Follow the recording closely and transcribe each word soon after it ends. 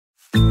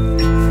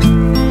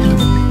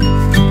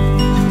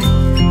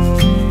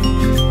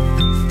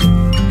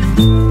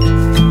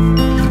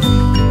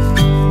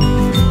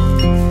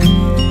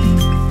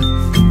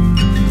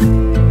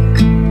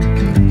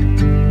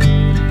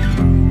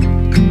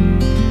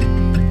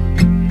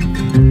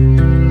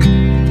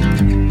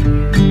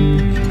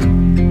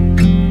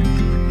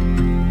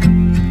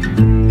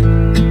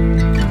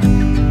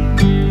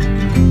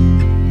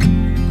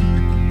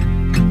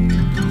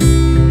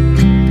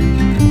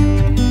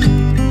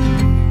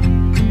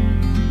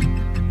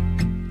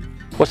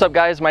What's up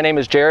guys, my name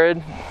is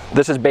Jared,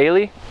 this is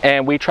Bailey,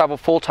 and we travel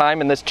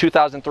full-time in this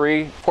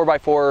 2003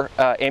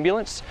 4x4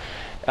 ambulance.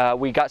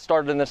 We got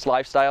started in this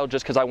lifestyle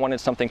just because I wanted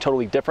something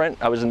totally different.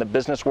 I was in the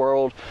business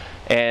world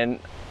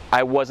and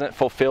I wasn't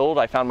fulfilled.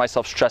 I found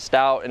myself stressed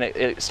out, and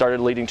it started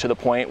leading to the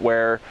point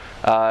where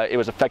it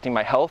was affecting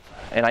my health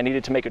and I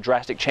needed to make a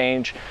drastic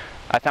change.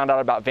 I found out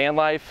about van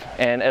life,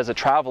 and as a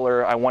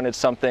traveler I wanted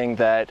something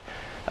that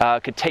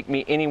could take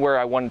me anywhere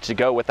I wanted to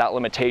go without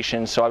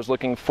limitations. So I was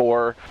looking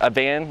for a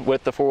van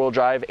with the four-wheel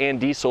drive and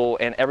diesel,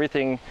 and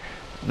everything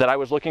that I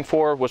was looking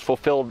for was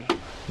fulfilled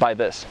by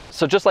this.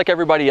 So just like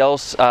everybody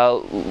else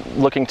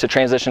looking to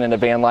transition into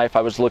van life,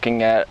 I was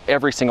looking at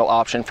every single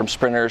option from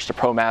Sprinters to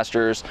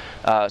ProMasters,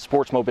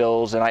 sports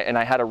mobiles, and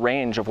I had a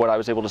range of what I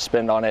was able to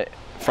spend on it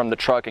from the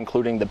truck,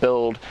 including the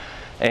build.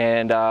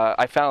 And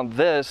I found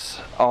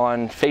this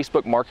on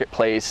Facebook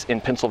Marketplace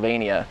in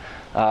Pennsylvania.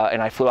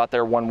 And I flew out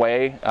there one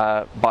way,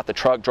 bought the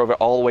truck, drove it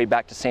all the way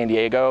back to San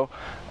Diego.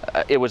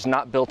 It was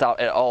not built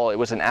out at all. It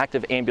was an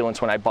active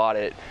ambulance when I bought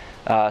it.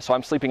 So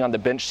I'm sleeping on the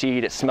bench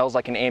seat. It smells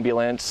like an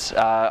ambulance.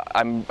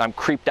 I'm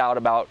creeped out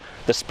about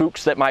the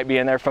spooks that might be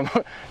in there from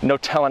no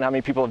telling how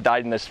many people have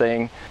died in this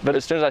thing. But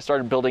as soon as I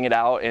started building it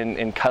out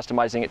and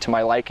customizing it to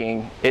my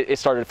liking, it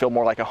started to feel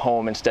more like a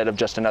home instead of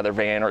just another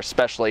van, or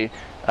especially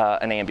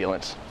an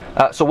ambulance.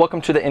 So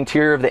welcome to the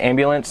interior of the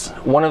ambulance.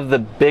 One of the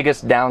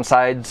biggest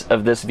downsides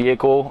of this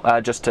vehicle,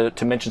 just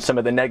to mention some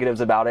of the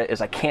negatives about it,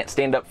 is I can't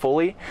stand up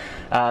fully.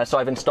 So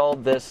I've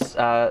installed this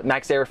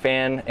Max Air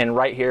fan, and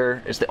right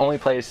here is the only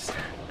place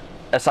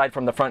aside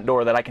from the front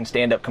door that I can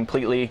stand up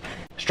completely,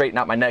 straighten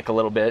out my neck a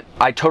little bit.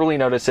 I totally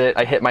notice it.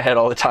 I hit my head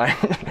all the time.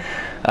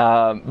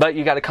 But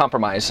you got to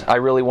compromise. I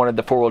really wanted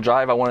the four-wheel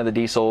drive, I wanted the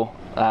diesel,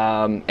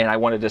 and I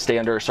wanted to stay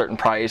under a certain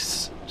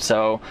price.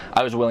 So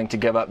I was willing to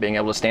give up being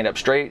able to stand up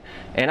straight,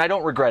 and I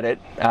don't regret it.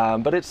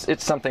 But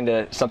it's something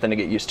to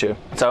get used to.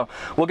 So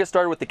we'll get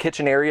started with the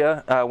kitchen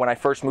area. When I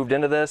first moved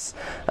into this,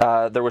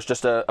 there was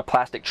just a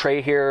plastic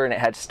tray here, and it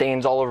had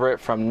stains all over it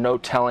from no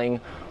telling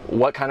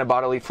what kind of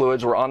bodily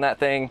fluids were on that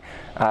thing.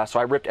 So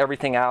I ripped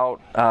everything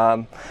out,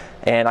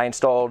 and I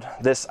installed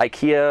this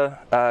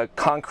IKEA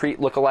concrete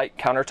look-alike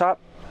countertop.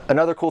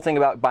 Another cool thing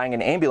about buying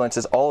an ambulance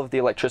is all of the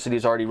electricity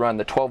is already run.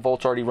 The 12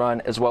 volts already run,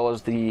 as well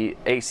as the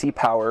AC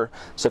power.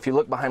 So if you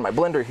look behind my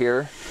blender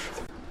here,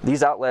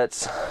 these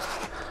outlets,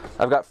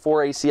 I've got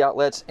 4 AC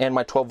outlets and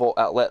my 12 volt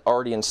outlet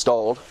already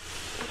installed.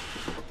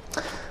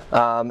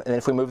 And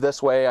if we move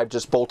this way, I've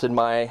just bolted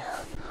my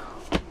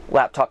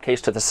laptop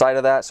case to the side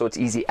of that, so it's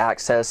easy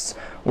access.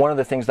 One of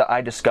the things that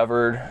I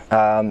discovered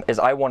is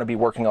I want to be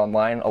working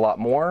online a lot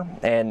more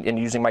and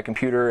using my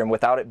computer, and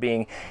without it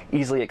being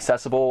easily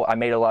accessible, I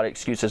made a lot of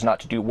excuses not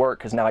to do work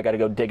because now I got to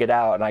go dig it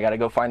out and I got to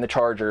go find the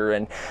charger,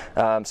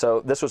 and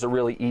so this was a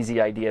really easy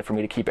idea for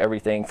me to keep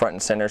everything front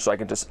and center so I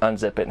could just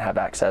unzip it and have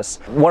access.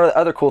 One of the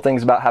other cool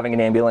things about having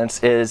an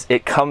ambulance is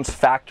it comes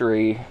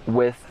factory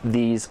with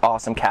these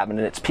awesome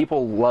cabinets.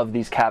 People love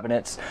these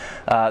cabinets.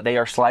 They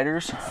are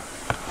sliders.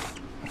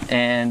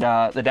 And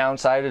the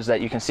downside is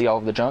that you can see all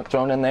of the junk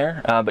thrown in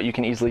there, but you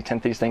can easily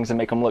tint these things and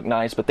make them look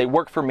nice. But they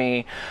work for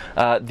me.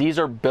 These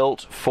are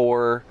built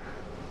for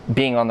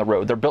being on the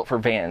road. They're built for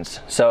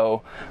vans.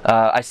 So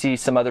I see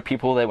some other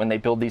people that when they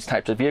build these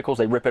types of vehicles,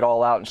 they rip it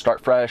all out and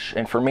start fresh.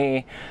 And for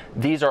me,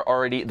 these are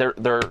already,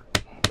 they're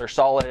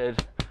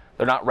solid.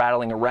 They're not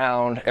rattling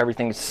around.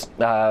 Everything's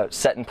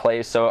set in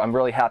place. So I'm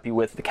really happy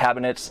with the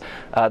cabinets.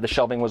 The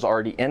shelving was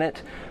already in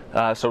it.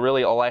 So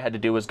really all I had to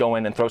do was go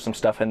in and throw some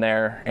stuff in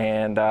there,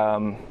 and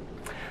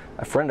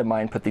a friend of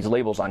mine put these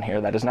labels on here.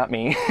 That is not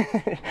me.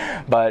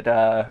 But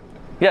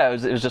yeah,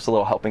 it was just a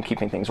little help in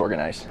keeping things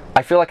organized.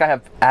 I feel like I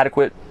have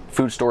adequate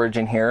food storage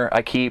in here.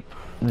 I keep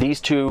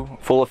these two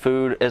full of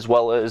food, as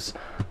well as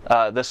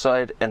this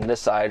side and this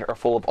side are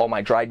full of all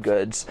my dried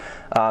goods,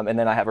 and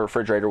then I have a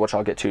refrigerator, which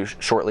I'll get to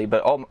shortly,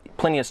 but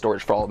plenty of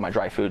storage for all of my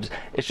dry foods.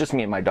 It's just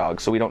me and my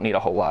dog, so we don't need a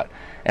whole lot,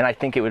 and I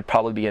think it would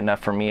probably be enough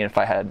for me if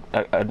I had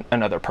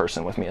another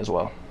person with me as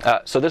well.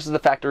 So this is the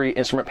factory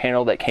instrument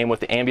panel that came with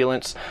the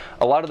ambulance.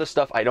 A lot of the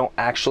stuff I don't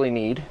actually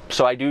need,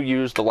 so I do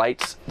use the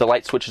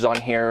light switches on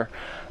here.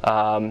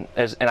 And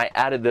I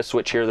added this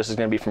switch here. This is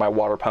going to be for my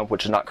water pump,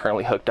 which is not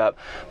currently hooked up,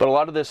 but a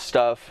lot of this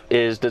stuff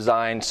is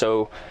designed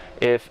so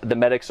if the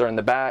medics are in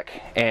the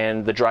back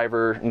and the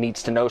driver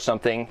needs to know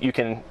something, you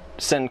can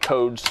send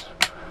codes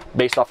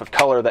based off of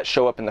color that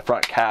show up in the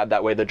front cab.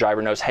 That way the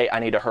driver knows, hey, I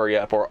need to hurry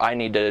up, or I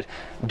need to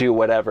do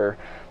whatever.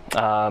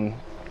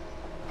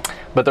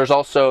 But there's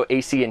also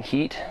AC and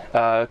heat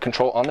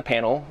control on the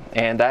panel,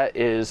 and that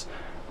is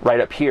right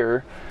up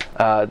here.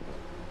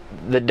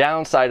 The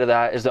downside of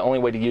that is the only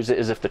way to use it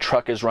is if the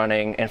truck is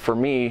running, and for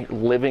me,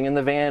 living in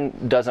the van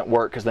doesn't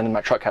work because then my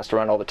truck has to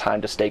run all the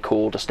time to stay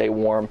cool, to stay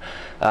warm.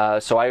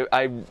 So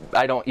I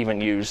don't even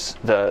use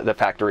the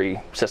factory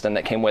system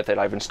that came with it.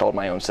 I've installed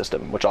my own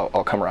system, which I'll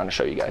come around and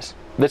show you guys.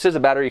 This is a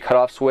battery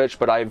cutoff switch,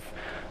 but I've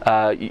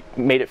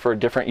made it for a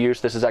different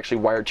use. This is actually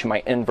wired to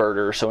my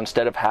inverter, so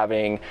instead of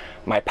having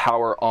my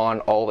power on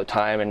all the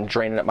time and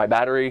draining up my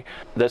battery,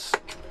 this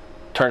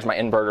turns my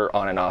inverter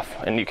on and off,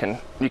 and you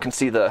can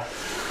see the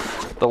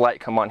light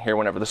come on here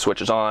whenever the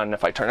switch is on.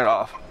 If I turn it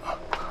off,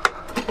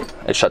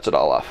 it shuts it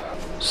all off.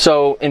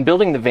 So in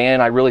building the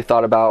van, I really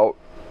thought about,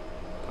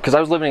 because I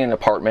was living in an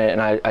apartment,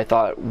 and I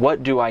thought,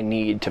 what do I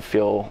need to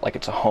feel like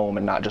it's a home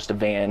and not just a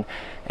van?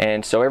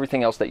 And so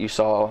everything else that you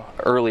saw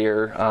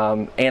earlier,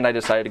 and I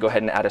decided to go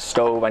ahead and add a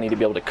stove. I need to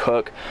be able to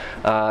cook.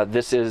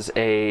 This is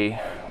a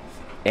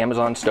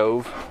Amazon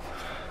stove.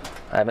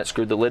 I haven't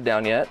screwed the lid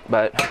down yet,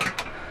 but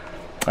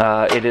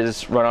it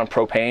is run on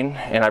propane,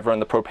 and I've run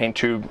the propane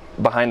tube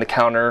behind the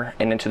counter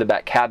and into the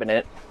back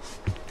cabinet.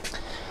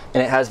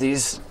 And it has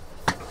these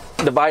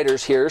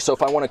dividers here, so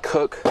if I want to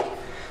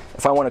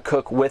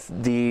cook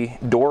with the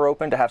door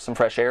open to have some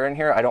fresh air in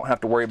here, I don't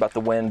have to worry about the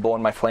wind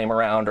blowing my flame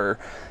around, or,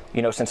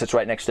 you know, since it's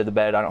right next to the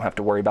bed, I don't have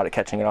to worry about it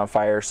catching it on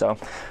fire. So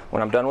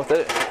when I'm done with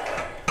it,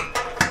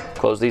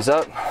 close these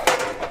up,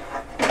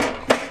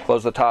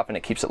 close the top, and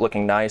it keeps it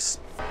looking nice.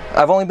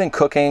 I've only been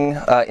cooking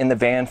in the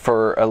van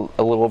for a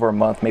little over a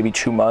month, maybe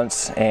 2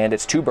 months, and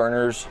it's 2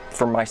 burners.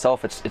 For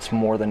myself, it's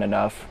more than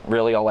enough.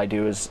 Really, all I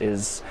do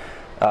is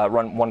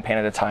run 1 pan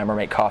at a time or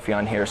make coffee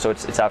on here, so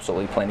it's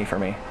absolutely plenty for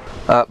me.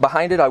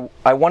 Behind it,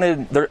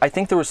 I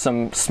think there was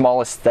some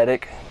small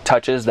aesthetic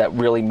touches that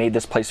really made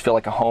this place feel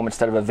like a home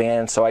instead of a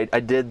van. So I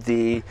did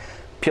the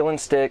peel and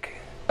stick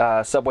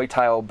subway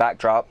tile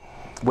backdrop,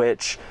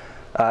 which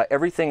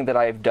everything that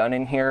I've done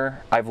in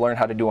here, I've learned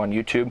how to do on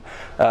YouTube.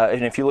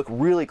 And if you look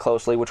really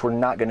closely, which we're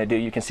not going to do,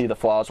 you can see the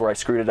flaws where I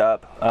screwed it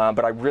up.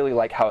 But I really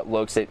like how it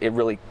looks. It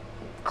really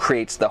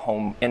creates the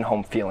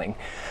in-home feeling.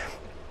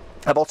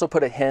 I've also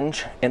put a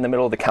hinge in the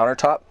middle of the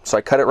countertop, so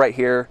I cut it right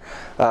here.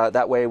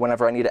 That way,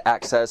 whenever I need to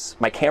access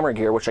my camera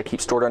gear, which I keep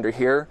stored under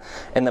here,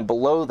 and then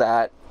below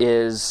that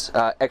is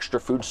extra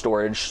food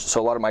storage,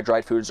 so a lot of my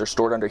dried foods are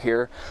stored under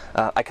here.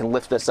 I can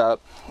lift this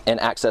up and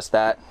access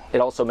that. It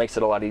also makes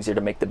it a lot easier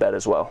to make the bed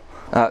as well.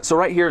 So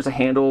right here is a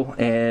handle,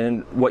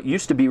 and what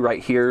used to be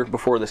right here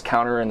before this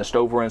counter and the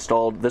stove were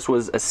installed, this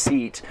was a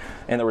seat,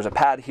 and there was a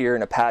pad here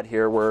and a pad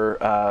here where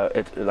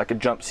it's like a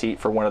jump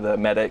seat for one of the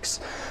medics.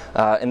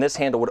 And this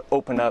handle would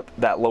open up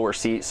that lower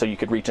seat so you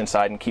could reach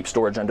inside and keep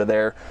storage under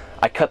there.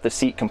 I cut the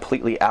seat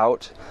completely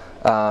out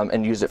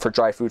and use it for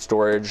dry food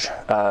storage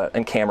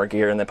and camera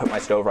gear, and then put my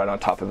stove right on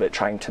top of it,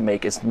 trying to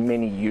make as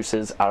many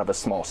uses out of a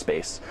small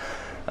space.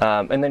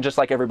 And then just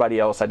like everybody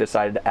else, I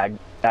decided to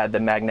add the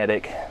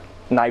magnetic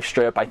knife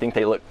strip. I think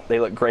they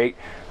look great,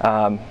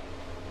 but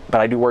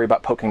I do worry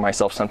about poking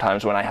myself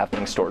sometimes when I have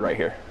things stored right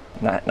here.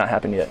 Not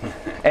happened yet.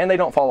 And they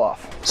don't fall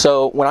off.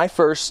 So when I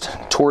first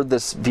toured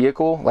this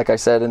vehicle, like I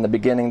said in the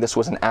beginning, this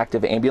was an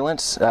active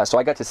ambulance. So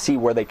I got to see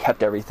where they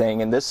kept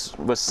everything, and this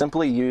was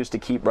simply used to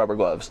keep rubber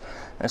gloves.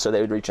 And so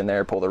they would reach in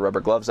there, pull their rubber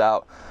gloves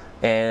out,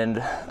 and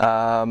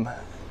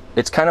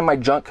it's kind of my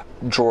junk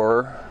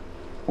drawer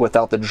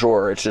without the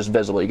drawer. It's just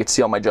visible. You can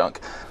see all my junk.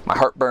 My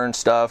heartburn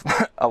stuff,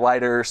 a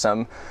lighter,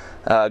 some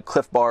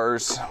Cliff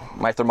Bars,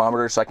 my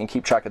thermometer, so I can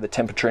keep track of the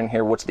temperature in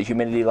here, what's the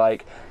humidity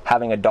like.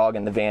 Having a dog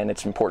in the van,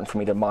 it's important for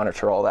me to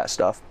monitor all that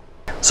stuff.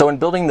 So in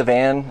building the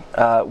van,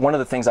 one of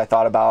the things I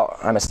thought about,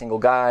 I'm a single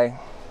guy,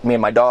 me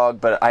and my dog,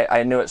 but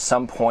I knew at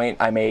some point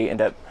I may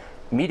end up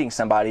meeting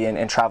somebody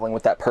and traveling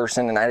with that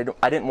person, and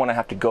I didn't want to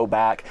have to go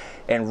back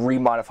and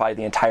remodify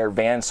the entire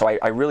van, so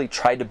I really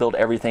tried to build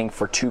everything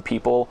for 2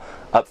 people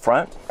up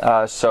front.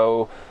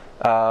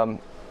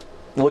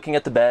 Looking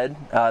at the bed,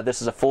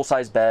 this is a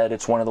full-size bed.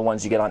 It's one of the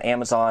ones you get on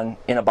Amazon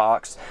in a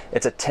box.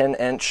 It's a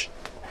 10-inch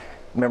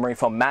memory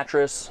foam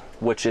mattress,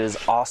 which is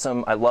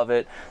awesome. I love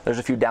it. There's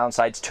a few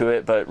downsides to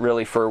it, but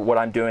really for what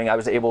I'm doing, I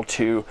was able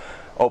to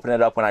open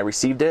it up when I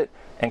received it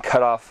and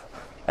cut off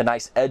a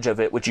nice edge of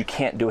it, which you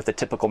can't do with a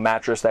typical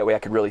mattress. That way I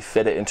could really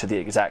fit it into the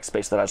exact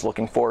space that I was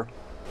looking for.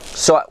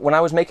 So when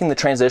I was making the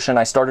transition,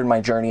 I started my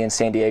journey in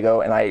San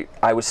Diego, and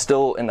I was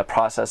still in the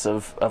process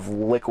of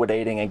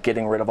liquidating and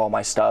getting rid of all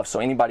my stuff. So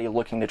anybody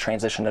looking to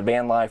transition to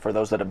van life, or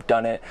those that have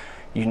done it,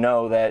 you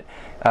know that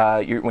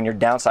when you're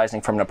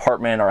downsizing from an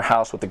apartment or a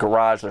house with a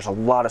garage, there's a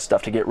lot of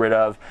stuff to get rid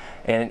of.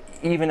 And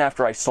even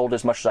after I sold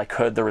as much as I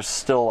could, there was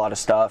still a lot of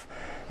stuff.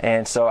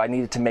 And so I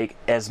needed to make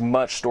as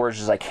much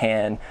storage as I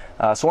can.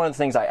 So one of the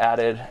things I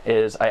added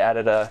is I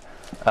added a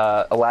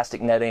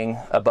elastic netting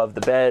above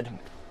the bed,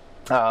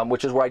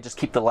 which is where I just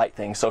keep the light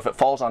thing. So if it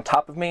falls on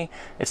top of me,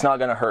 it's not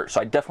gonna hurt.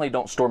 So I definitely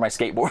don't store my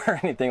skateboard or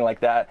anything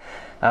like that.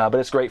 But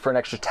it's great for an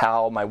extra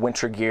towel, my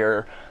winter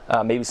gear,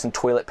 maybe some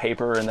toilet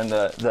paper, and then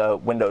the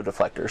window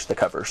deflectors, the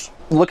covers.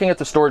 Looking at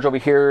the storage over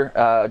here,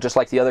 just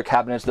like the other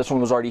cabinets, this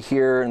one was already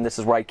here, and this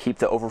is where I keep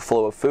the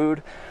overflow of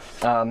food.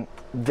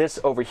 This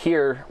over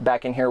here,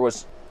 back in here,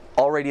 was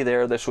already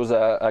there. This was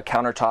a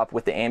countertop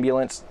with the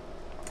ambulance,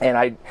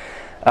 and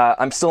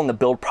I'm still in the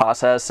build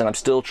process, and I'm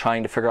still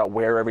trying to figure out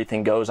where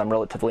everything goes. I'm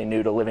relatively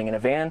new to living in a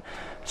van,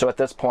 so at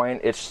this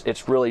point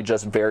it's really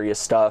just various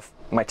stuff: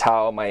 my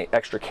towel, my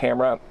extra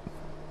camera,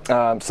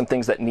 some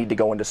things that need to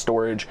go into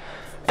storage,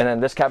 and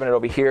then this cabinet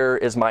over here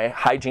is my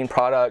hygiene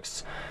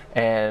products,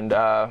 and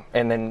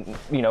then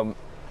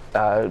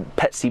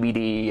pet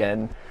CBD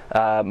and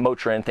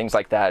Motrin, things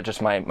like that,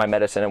 just my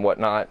medicine and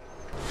whatnot.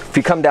 If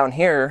you come down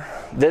here,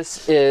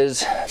 this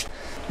is,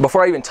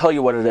 before I even tell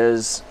you what it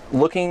is,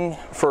 looking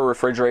for a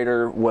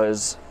refrigerator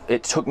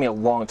it took me a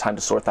long time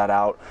to sort that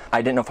out.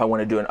 I didn't know if I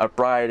wanted to do an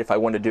upright, if I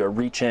wanted to do a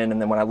reach-in, and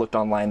then when I looked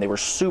online, they were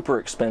super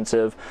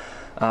expensive.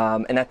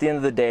 And at the end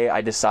of the day,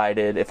 I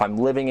decided if I'm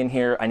living in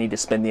here, I need to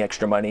spend the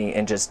extra money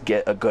and just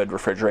get a good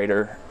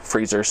refrigerator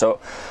freezer. So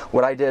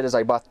what I did is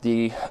I bought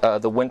the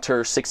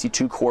winter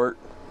 62 quart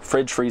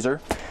fridge freezer.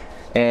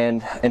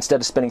 And instead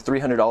of spending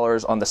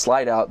 $300 on the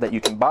slide out that you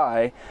can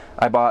buy,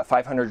 I bought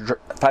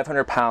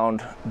 500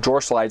 pound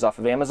drawer slides off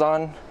of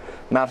Amazon,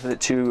 mounted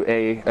it to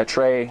a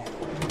tray,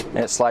 and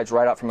it slides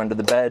right out from under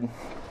the bed.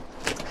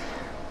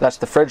 That's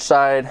the fridge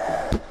side,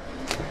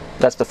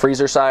 that's the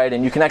freezer side,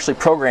 and you can actually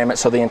program it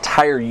so the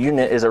entire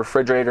unit is a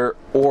refrigerator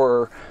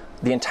or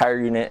the entire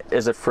unit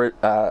is a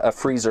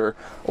freezer,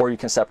 or you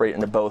can separate it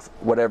into both,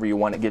 whatever you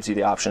want. It gives you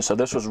the option. So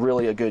this was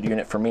really a good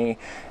unit for me,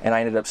 and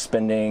I ended up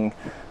spending,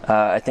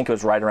 I think it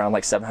was right around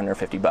like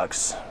 750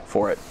 bucks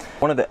for it.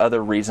 One of the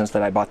other reasons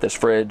that I bought this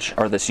fridge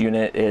or this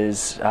unit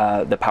is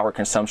the power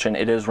consumption.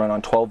 It is run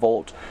on 12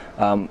 volt.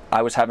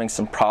 I was having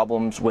some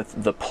problems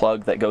with the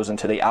plug that goes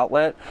into the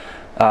outlet,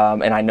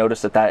 and I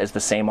noticed that is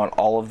the same on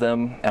all of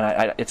them,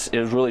 and it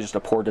was really just a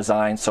poor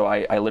design. So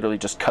I literally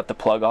just cut the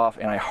plug off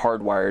and I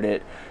hardwired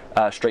it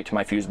straight to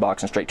my fuse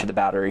box and straight to the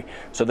battery.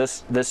 So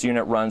this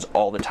unit runs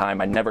all the time.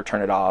 I never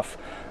turn it off,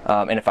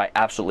 and if I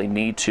absolutely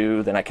need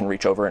to, then I can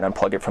reach over and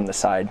unplug it from the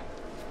side.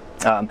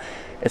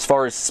 As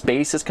far as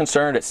space is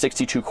concerned, at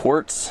 62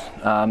 quarts,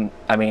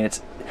 I mean,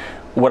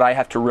 what I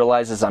have to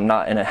realize is I'm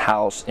not in a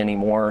house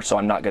anymore, so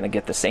I'm not going to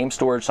get the same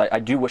storage. So I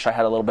do wish I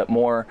had a little bit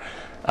more,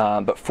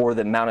 but for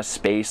the amount of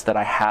space that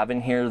I have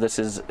in here, it's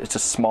a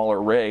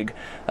smaller rig,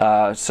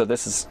 so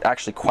this is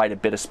actually quite a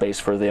bit of space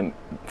for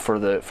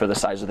the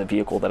size of the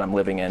vehicle that I'm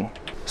living in.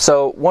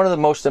 So one of the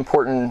most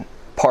important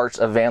parts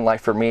of van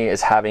life for me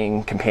is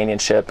having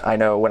companionship. I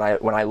know when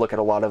I look at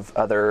a lot of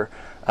other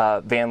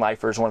van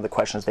lifers, one of the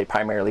questions they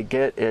primarily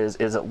get is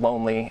it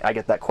lonely? I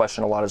get that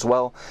question a lot as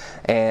well,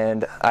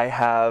 and I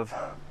have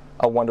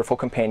a wonderful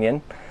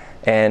companion,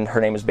 and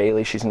her name is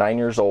Bailey. She's 9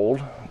 years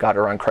old. Got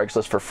her on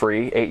Craigslist for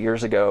free 8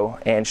 years ago,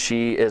 and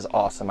she is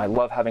awesome. I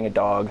love having a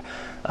dog.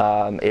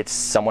 It's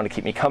someone to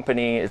keep me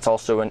company. It's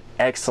also an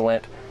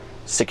excellent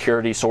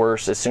security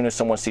source. As soon as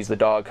someone sees the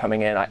dog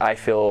coming in, I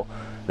feel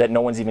that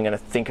no one's even going to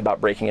think about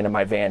breaking into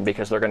my van,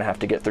 because they're going to have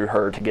to get through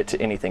her to get to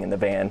anything in the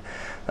van.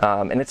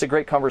 And it's a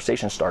great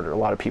conversation starter. A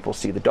lot of people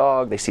see the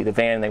dog, they see the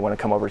van, and they want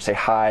to come over and say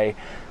hi.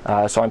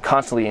 So I'm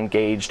constantly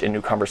engaged in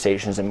new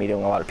conversations and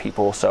meeting a lot of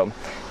people. So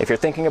if you're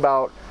thinking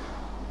about,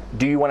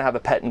 do you want to have a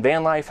pet in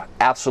van life?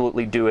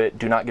 Absolutely do it.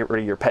 Do not get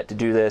rid of your pet to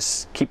do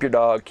this. Keep your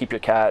dog, keep your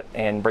cat,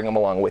 and bring them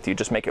along with you.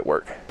 Just make it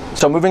work.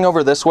 So moving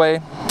over this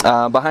way,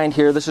 behind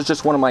here, this is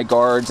just one of my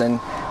guards, and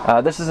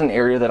this is an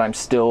area that I'm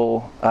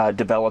still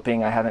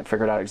developing. I haven't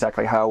figured out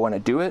exactly how I want to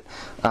do it,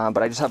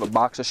 but I just have a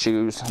box of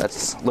shoes.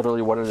 That's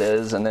literally what it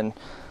is, and then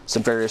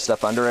some various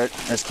stuff under it.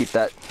 Just keep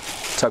that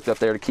tucked up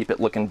there to keep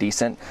it looking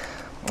decent.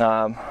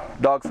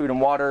 Dog food and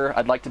water,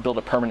 I'd like to build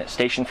a permanent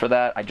station for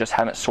that. I just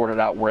haven't sorted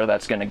out where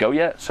that's going to go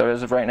yet, so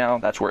as of right now,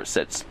 that's where it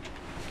sits.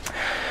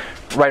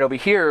 Right over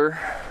here,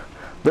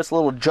 this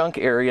little junk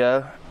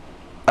area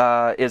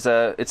it's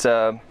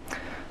a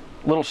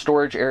little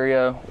storage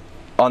area.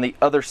 On the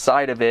other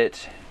side of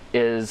it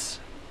is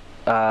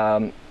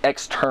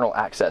external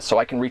access, so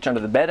I can reach under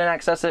the bed and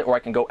access it, or I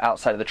can go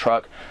outside of the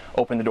truck,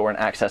 open the door, and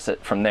access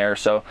it from there.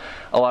 So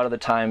a lot of the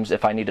times,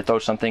 if I need to throw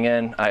something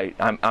in,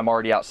 I'm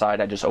already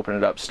outside. I just open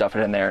it up, stuff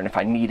it in there, and if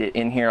I need it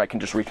in here, I can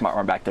just reach my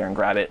arm back there and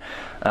grab it.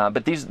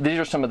 But these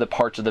are some of the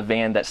parts of the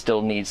van that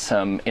still need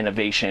some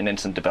innovation and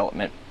some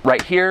development.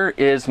 Right here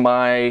is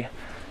my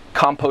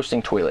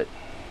composting toilet.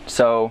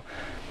 So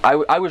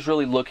I was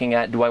really looking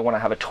at, do I want to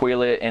have a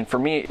toilet? And for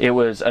me, it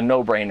was a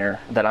no-brainer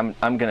that I'm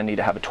going to need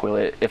to have a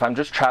toilet. If I'm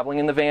just traveling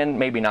in the van,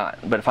 maybe not.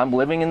 But if I'm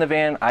living in the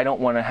van, I don't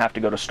want to have to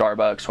go to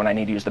Starbucks when I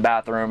need to use the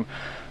bathroom.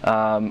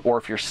 Or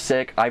if you're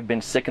sick, I've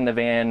been sick in the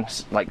van,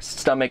 like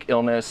stomach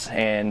illness,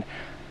 and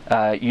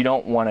you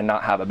don't want to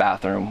not have a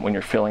bathroom when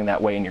you're feeling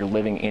that way and you're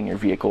living in your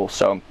vehicle.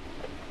 So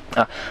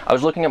I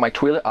was looking at my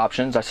toilet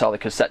options. I saw the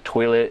cassette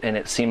toilet, and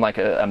it seemed like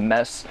a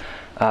mess.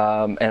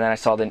 And then I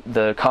saw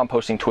the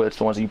composting toilets,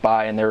 the ones you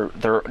buy, and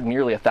they're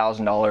nearly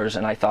 $1,000,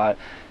 and I thought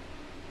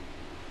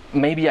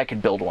maybe I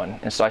could build one.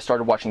 And so I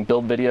started watching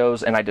build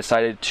videos, and I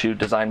decided to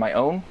design my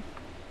own.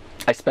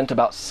 I spent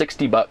about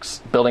 60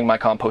 bucks building my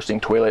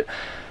composting toilet.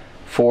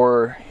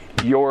 For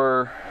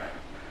the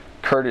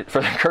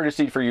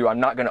courtesy for you, I'm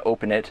not going to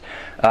open it,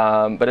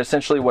 but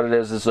essentially what it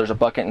is there's a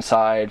bucket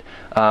inside.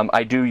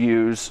 I do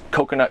use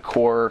coconut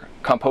core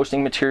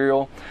composting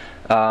material.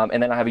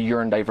 And then I have a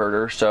urine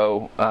diverter,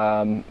 so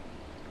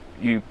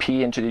you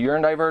pee into the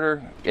urine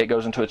diverter, it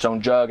goes into its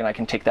own jug, and I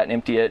can take that and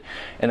empty it,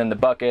 and then the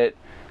bucket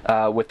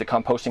with the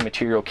composting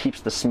material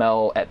keeps the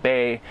smell at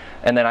bay.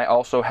 And then I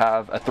also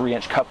have a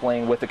 3-inch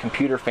coupling with a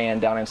computer fan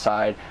down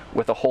inside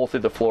with a hole through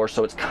the floor,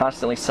 so it's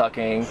constantly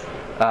sucking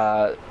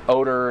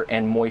odor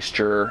and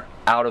moisture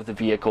out of the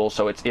vehicle,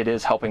 so it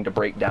is helping to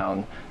break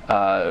down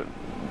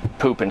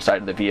poop inside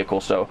of the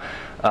vehicle. So,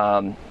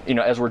 you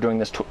know, as we're doing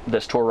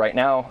this tour right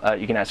now,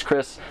 you can ask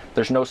Chris,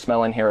 there's no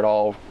smell in here at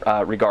all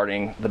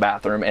regarding the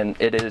bathroom, and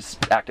it is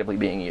actively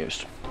being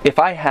used. If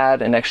I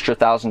had an extra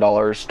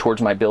 $1,000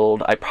 towards my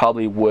build, I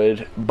probably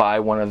would buy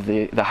one of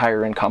the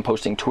higher end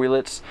composting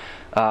toilets.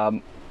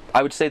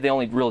 I would say the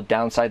only real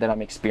downside that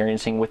I'm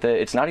experiencing with it,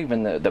 it's not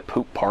even the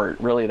poop part,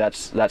 really.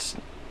 That's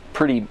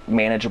pretty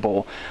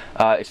manageable.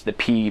 It's the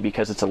pee,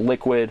 because it's a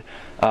liquid.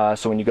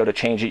 So when you go to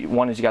change it,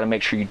 one is you got to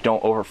make sure you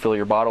don't overfill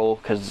your bottle,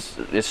 because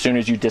as soon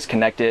as you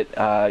disconnect it,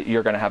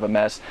 you're going to have a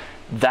mess.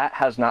 That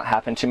has not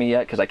happened to me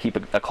yet, because I keep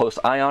a close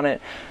eye on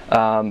it.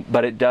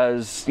 But it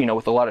does, you know,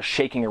 with a lot of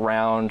shaking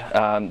around,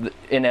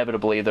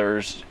 inevitably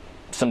there's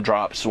some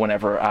drops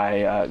whenever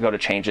I go to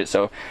change it,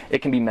 so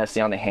it can be messy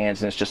on the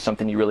hands, and it's just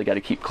something you really got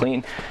to keep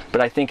clean.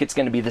 But I think it's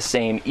going to be the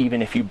same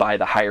even if you buy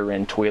the higher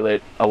end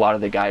toilet. A lot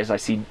of the guys I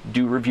see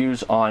do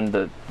reviews on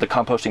the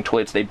composting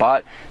toilets they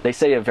bought, they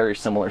say a very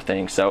similar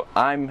thing. So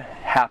I'm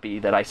happy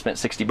that I spent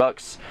 60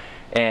 bucks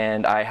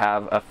and I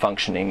have a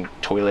functioning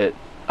toilet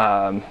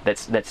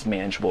that's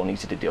manageable and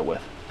easy to deal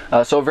with.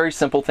 So a very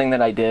simple thing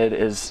that I did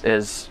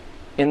is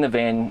in the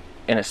van,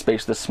 in a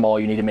space this small,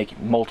 you need to make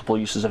multiple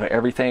uses of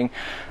everything.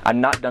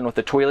 I'm not done with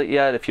the toilet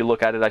yet. If you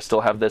look at it, I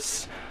still have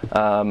this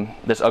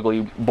this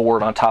ugly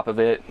board on top of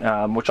it,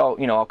 which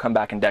I'll come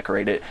back and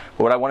decorate it.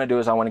 But what I want to do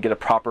is I want to get a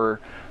proper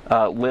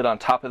lid on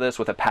top of this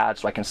with a pad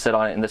so I can sit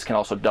on it, and this can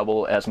also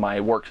double as my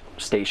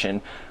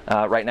workstation.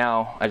 Right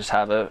now, I just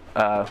have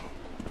a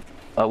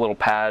little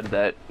pad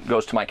that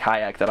goes to my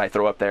kayak that I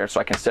throw up there,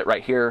 so I can sit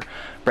right here,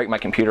 break my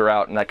computer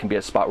out, and that can be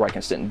a spot where I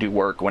can sit and do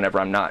work whenever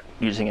I'm not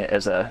using it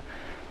as a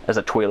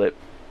toilet.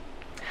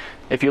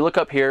 If you look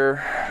up here,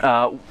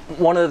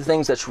 one of the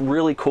things that's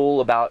really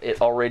cool about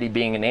it already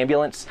being an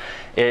ambulance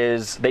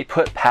is they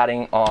put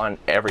padding on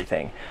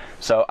everything.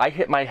 So I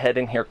hit my head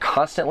in here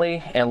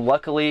constantly, and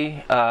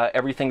luckily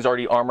everything's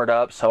already armored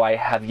up, so I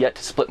have yet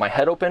to split my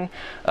head open.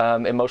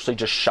 It mostly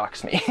just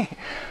shocks me,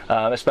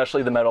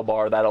 especially the metal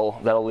bar.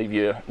 That'll leave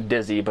you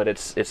dizzy, but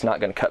it's not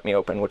going to cut me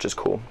open, which is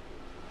cool.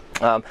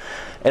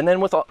 And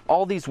then with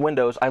all these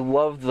windows, I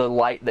love the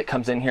light that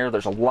comes in here.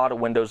 There's a lot of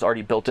windows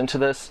already built into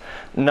this.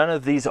 None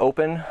of these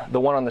open.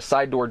 The one on the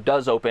side door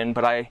does open,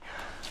 but I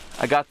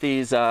got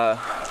these.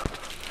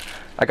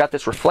 I got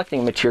this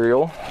reflecting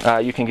material.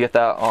 You can get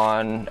that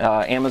on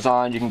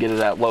Amazon. You can get it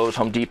at Lowe's,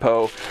 Home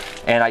Depot.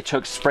 And I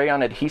took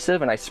spray-on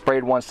adhesive and I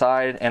sprayed one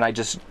side, and I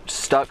just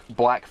stuck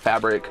black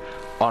fabric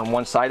on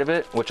one side of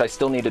it, which I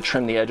still need to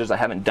trim the edges. I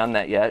haven't done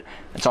that yet.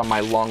 It's on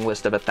my long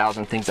list of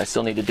 1,000 things I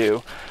still need to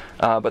do.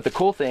 But the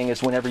cool thing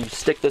is whenever you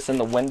stick this in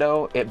the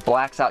window, it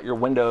blacks out your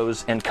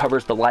windows and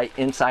covers the light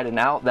inside and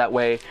out. That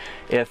way,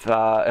 if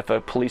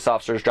a police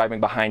officer is driving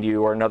behind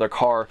you or another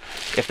car,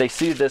 if they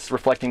see this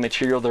reflecting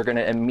material, they're going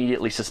to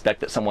immediately suspect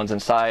that someone's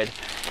inside.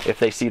 If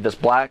they see this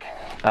black,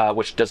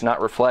 which does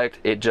not reflect,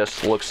 it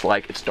just looks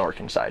like it's dark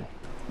inside.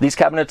 These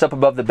cabinets up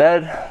above the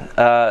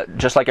bed,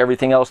 just like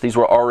everything else, these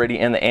were already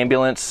in the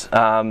ambulance.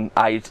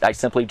 I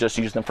simply just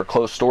used them for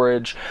clothes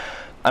storage.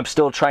 I'm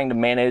still trying to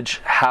manage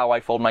how I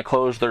fold my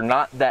clothes. They're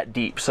not that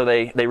deep, so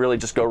they really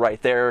just go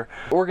right there.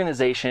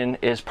 Organization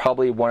is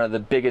probably one of the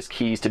biggest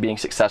keys to being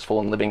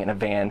successful in living in a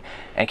van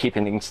and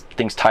keeping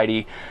things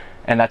tidy,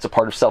 and that's a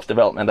part of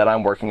self-development that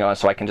I'm working on,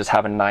 so I can just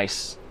have a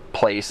nice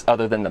place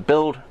other than the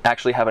build,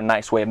 actually have a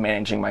nice way of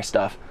managing my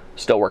stuff.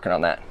 Still working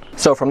on that.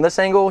 So from this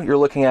angle, you're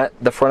looking at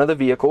the front of the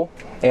vehicle,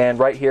 and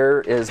right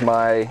here is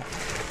my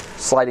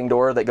sliding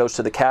door that goes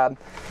to the cab.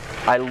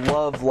 I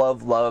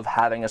love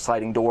having a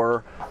sliding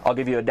door. I'll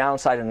give you a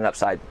downside and an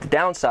upside. The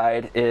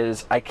downside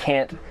is I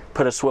can't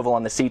put a swivel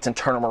on the seats and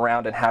turn them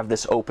around and have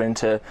this open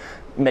to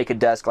make a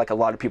desk like a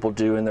lot of people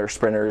do in their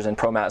Sprinters and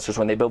ProMasters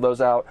when they build those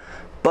out.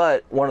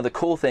 But one of the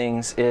cool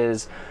things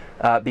is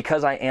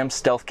because I am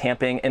stealth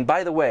camping, and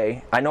by the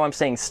way, I know I'm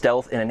saying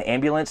stealth in an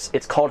ambulance,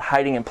 it's called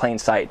hiding in plain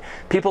sight.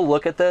 People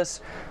look at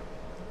this,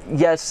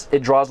 yes,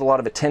 it draws a lot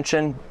of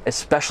attention,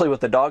 especially with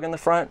the dog in the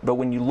front, but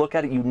when you look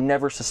at it, you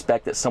never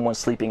suspect that someone's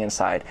sleeping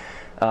inside.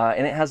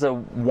 And it has a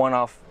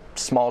one-off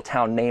small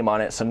town name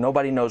on it, so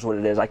nobody knows what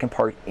it is. I can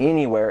park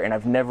anywhere, and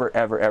I've never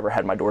ever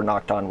had my door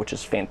knocked on, which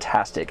is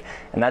fantastic.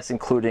 And that's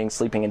including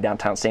sleeping in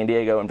downtown San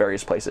Diego and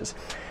various places.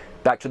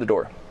 Back to the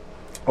door.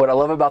 What I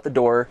love about the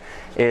door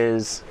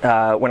is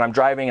when I'm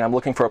driving and I'm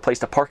looking for a place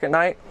to park at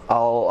night,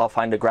 I'll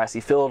find a grassy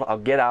field, I'll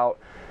get out,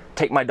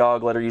 take my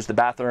dog, let her use the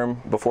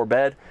bathroom before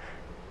bed,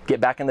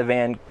 get back in the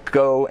van,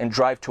 go and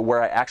drive to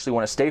where I actually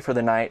want to stay for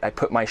the night. I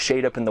put my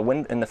shade up in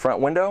the front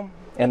window,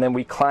 and then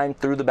we climb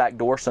through the back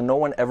door so no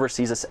one ever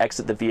sees us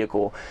exit the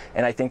vehicle.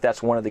 And I think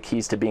that's one of the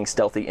keys to being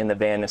stealthy in the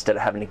van instead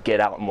of having to get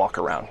out and walk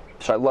around.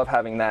 So I love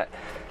having that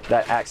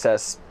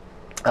access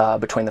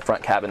between the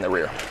front cab and the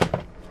rear.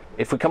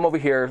 If we come over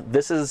here,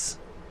 this is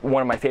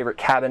one of my favorite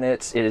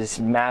cabinets. It is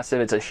massive.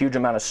 It's a huge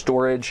amount of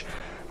storage.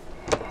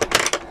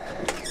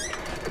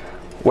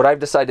 What I've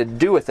decided to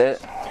do with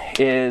it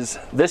is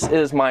this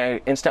is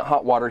my instant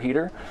hot water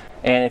heater.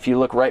 And if you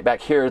look right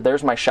back here,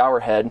 there's my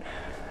shower head.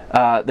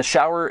 The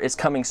shower is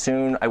coming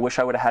soon. I wish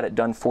I would have had it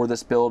done for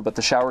this build, but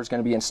the shower is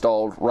going to be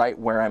installed right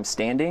where I'm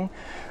standing,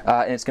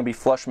 and it's going to be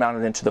flush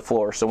mounted into the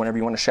floor. So whenever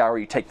you want to shower,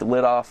 you take the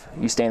lid off,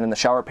 you stand in the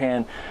shower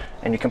pan,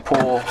 and you can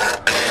pull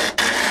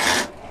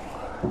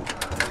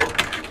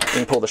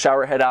the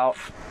shower head out,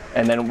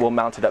 and then we'll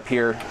mount it up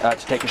here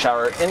to take a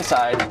shower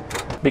inside.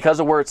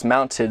 Because of where it's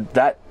mounted,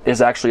 that is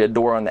actually a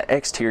door on the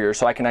exterior,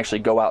 so I can actually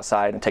go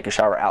outside and take a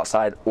shower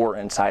outside or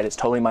inside. It's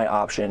totally my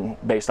option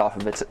based off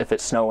of if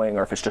it's snowing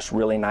or if it's just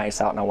really nice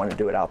out and I want to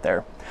do it out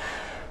there.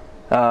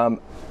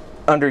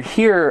 Under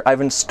here,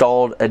 I've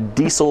installed a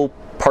diesel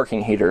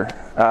parking heater.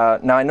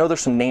 Now I know there's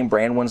some name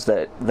brand ones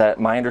that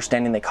my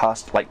understanding they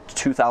cost like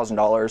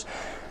 $2,000.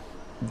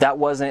 That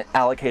wasn't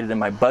allocated in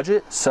my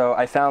budget, so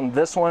I found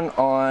this one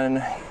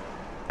on,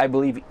 I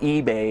believe,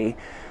 eBay,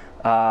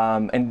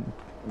 and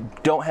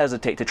don't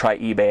hesitate to try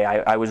eBay.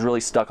 I was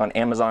really stuck on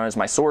Amazon as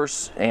my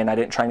source, and I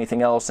didn't try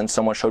anything else, and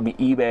someone showed me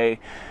eBay,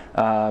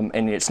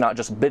 and it's not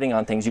just bidding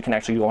on things. You can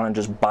actually go on and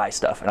just buy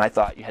stuff, and I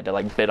thought you had to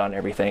like bid on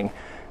everything.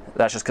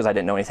 That's just because I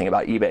didn't know anything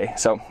about eBay.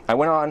 So I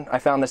went on, I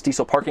found this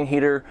diesel parking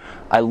heater.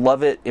 I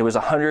love it. It was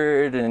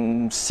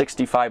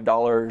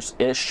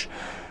 $165-ish,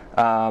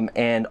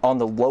 and on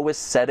the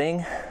lowest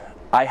setting,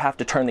 I have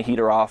to turn the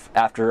heater off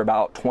after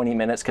about 20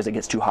 minutes because it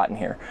gets too hot in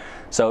here.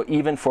 So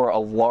even for a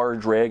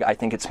large rig, I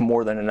think it's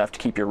more than enough to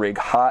keep your rig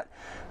hot.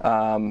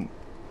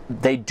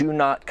 They do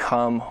not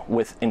come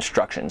with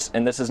instructions,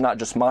 and this is not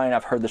just mine.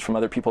 I've heard this from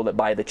other people that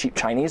buy the cheap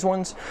Chinese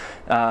ones.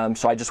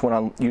 So I just went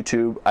on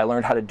YouTube, I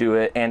learned how to do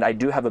it, and I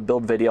do have a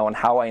build video on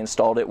how I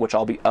installed it, which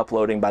I'll be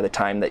uploading by the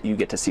time that you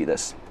get to see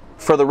this.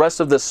 For the rest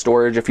of this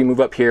storage, if you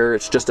move up here,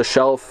 it's just a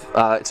shelf.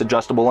 It's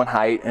adjustable in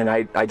height, and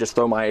I just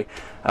throw my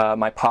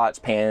my pots,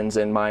 pans,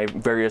 and my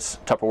various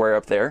Tupperware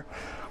up there.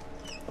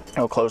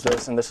 I'll close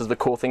this, and this is the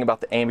cool thing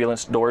about the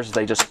ambulance doors.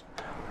 They just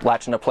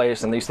latch into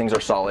place, and these things are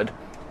solid.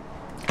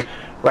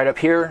 Right up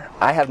here,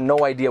 I have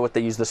no idea what they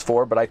use this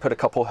for, but I put a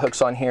couple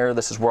hooks on here.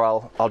 This is where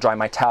I'll dry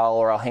my towel,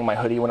 or I'll hang my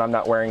hoodie when I'm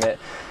not wearing it.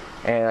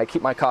 And I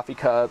keep my coffee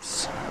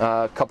cups,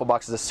 a couple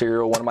boxes of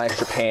cereal, one of my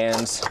extra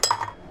pans,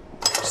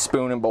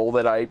 spoon and bowl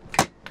that I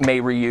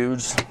may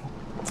reuse.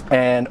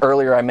 And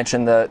earlier I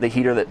mentioned the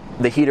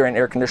heater and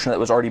air conditioner that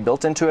was already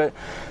built into it.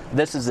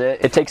 This is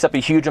it. It takes up a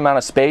huge amount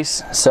of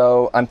space,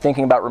 so I'm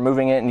thinking about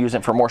removing it and using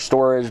it for more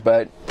storage,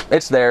 but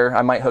it's there.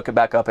 I might hook it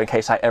back up in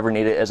case I ever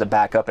need it as a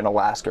backup in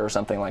Alaska or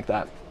something like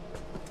that.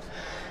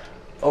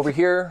 Over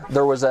here,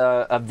 there was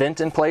a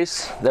vent in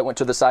place that went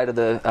to the side of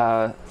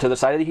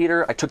the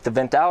heater. I took the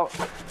vent out,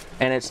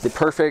 and it's the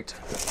perfect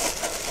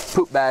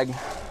poop bag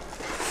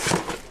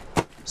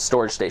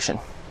storage station.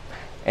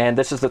 And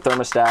this is the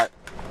thermostat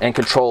and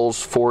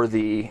controls for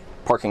the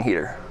parking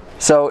heater.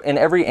 So in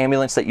every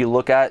ambulance that you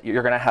look at,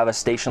 you're gonna have a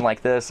station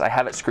like this. I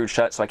have it screwed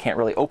shut, so I can't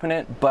really open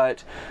it,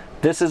 but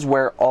this is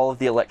where all of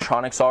the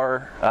electronics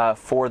are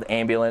for the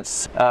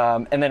ambulance.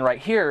 And then right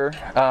here,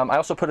 I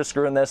also put a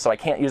screw in this, so I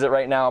can't use it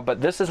right now,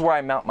 but this is where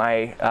I mount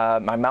my,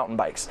 my mountain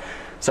bikes.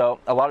 So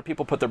a lot of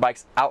people put their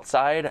bikes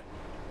outside.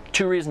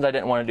 2 reasons I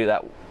didn't want to do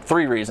that.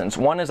 3 reasons.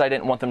 One is I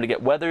didn't want them to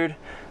get weathered,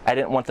 I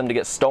didn't want them to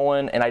get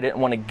stolen, and I didn't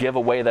want to give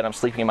away that I'm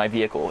sleeping in my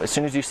vehicle. As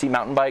soon as you see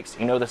mountain bikes,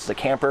 you know this is a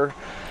camper.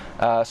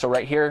 So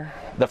right here,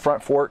 the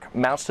front fork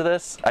mounts to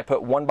this. I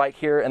put one bike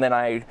here, and then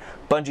I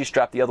bungee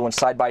strap the other one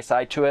side by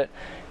side to it,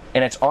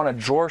 and it's on a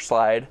drawer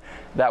slide.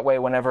 That way,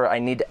 whenever I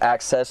need to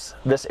access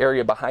this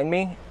area behind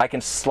me, I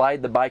can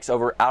slide the bikes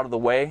over out of the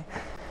way,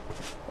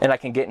 and I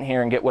can get in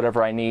here and get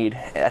whatever I need.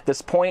 At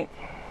this point,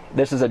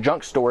 this is a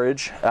junk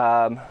storage.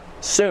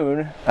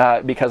 Soon,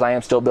 because I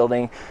am still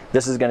building,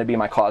 this is going to be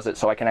my closet,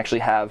 so I can actually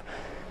have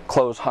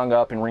clothes hung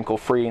up and wrinkle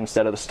free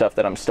instead of the stuff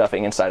that I'm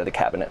stuffing inside of the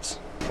cabinets.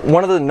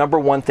 One of the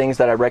 #1 things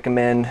that I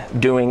recommend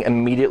doing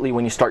immediately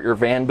when you start your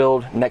van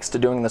build, next to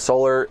doing the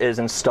solar, is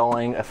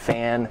installing a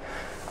fan.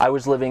 I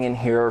was living in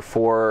here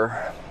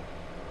for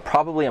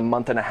probably a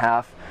month and a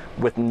half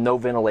with no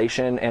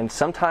ventilation, and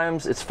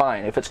sometimes it's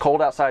fine. If it's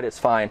cold outside, it's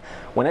fine.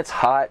 When it's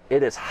hot,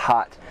 it is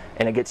hot,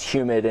 and it gets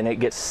humid and it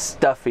gets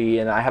stuffy,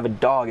 and I have a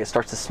dog, it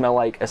starts to smell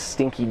like a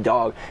stinky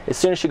dog. As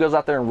soon as she goes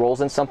out there and rolls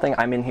in something,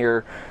 I'm in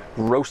here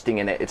roasting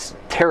in it. It's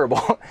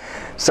terrible.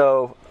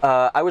 So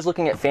I was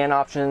looking at fan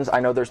options. I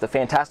know there's the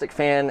Fantastic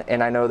fan,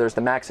 and I know there's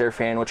the Max Air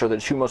fan, which are the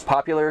 2 most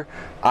popular.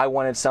 I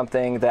wanted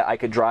something that I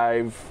could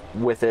drive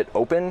with it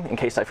open in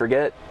case I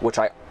forget, which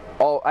I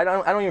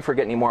don't even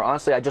forget anymore.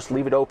 Honestly, I just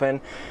leave it open,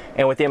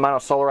 and with the amount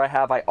of solar I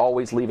have, I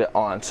always leave it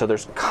on. So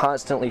there's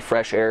constantly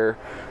fresh air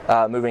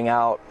moving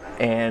out,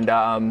 and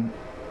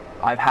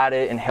I've had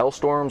it in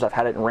hailstorms, I've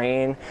had it in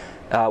rain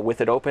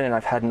with it open, and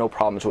I've had no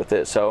problems with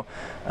it. So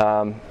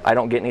I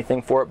don't get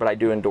anything for it, but I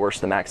do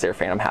endorse the Max Air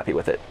fan. I'm happy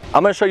with it.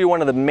 I'm going to show you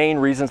one of the main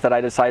reasons that I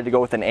decided to go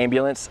with an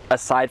ambulance,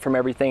 aside from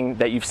everything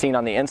that you've seen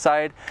on the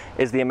inside,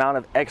 is the amount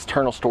of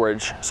external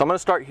storage. So I'm going to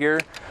start here.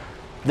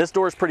 This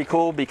door is pretty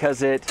cool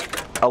because it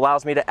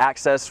allows me to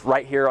access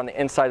right here on the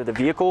inside of the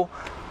vehicle.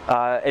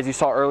 As you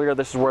saw earlier,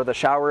 this is where the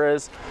shower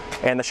is,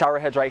 and the shower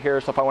head's right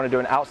here, so if I want to do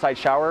an outside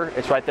shower,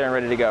 it's right there and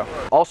ready to go.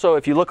 Also,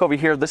 if you look over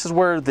here, this is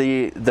where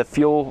the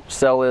fuel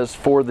cell is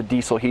for the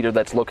diesel heater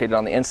that's located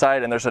on the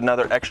inside, and there's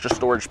another extra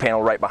storage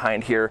panel right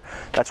behind here.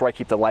 That's where I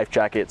keep the life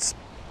jackets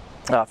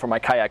for my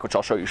kayak, which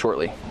I'll show you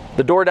shortly.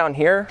 The door down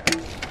here,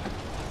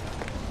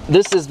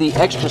 this is the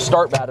extra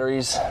start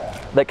batteries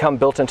that come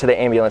built into the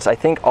ambulance. I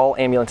think all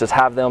ambulances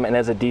have them, and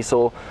as a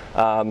diesel,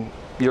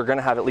 you're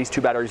gonna have at least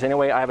 2 batteries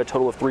anyway. I have a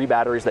total of 3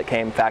 batteries that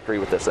came factory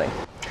with this thing.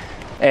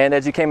 And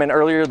as you came in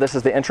earlier, this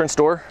is the entrance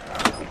door.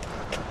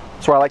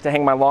 That's where I like to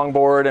hang my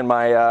longboard and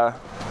my,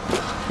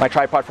 my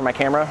tripod for my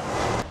camera.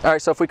 All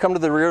right, so if we come to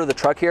the rear of the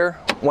truck here,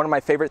 one of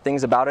my favorite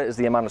things about it is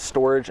the amount of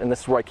storage, and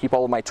this is where I keep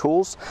all of my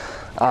tools.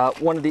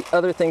 One of the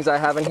other things I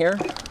have in here,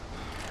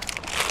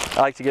 I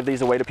like to give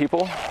these away to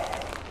people.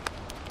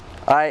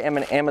 I am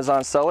an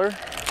Amazon seller,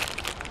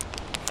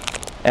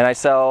 and I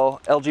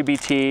sell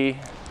LGBT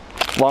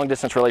long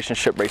distance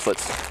relationship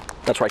bracelets.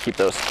 That's where I keep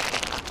those,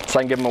 so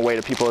I can give them away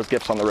to people as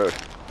gifts on the road.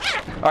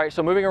 All right,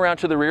 so moving around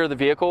to the rear of the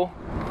vehicle,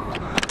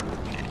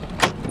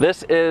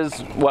 this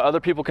is what other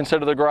people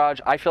consider the garage.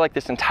 I feel like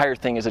this entire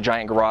thing is a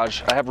giant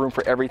garage. I have room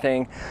for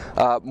everything,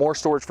 more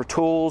storage for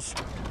tools.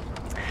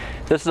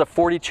 This is a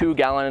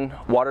 42-gallon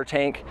water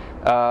tank.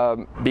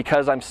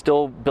 Because I'm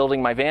still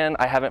building my van,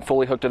 I haven't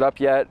fully hooked it up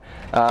yet,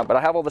 but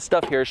I have all the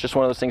stuff here. It's just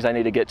one of those things I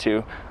need to get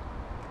to,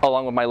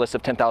 along with my list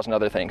of 10,000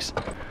 other things.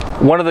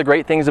 One of the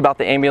great things about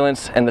the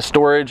ambulance and the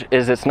storage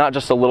is it's not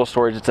just a little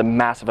storage, it's a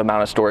massive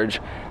amount of storage.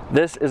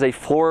 This is a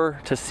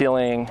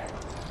floor-to-ceiling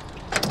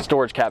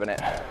storage cabinet,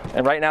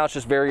 and right now it's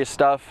just various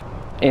stuff.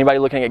 Anybody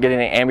looking at getting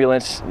an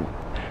ambulance,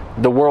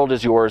 the world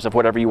is yours of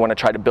whatever you want to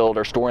try to build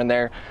or store in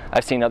there.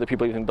 I've seen other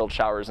people even build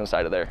showers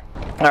inside of there.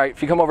 All right,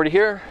 if you come over to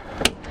here,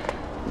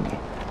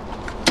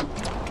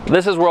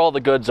 this is where all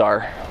the goods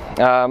are.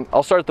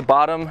 I'll start at the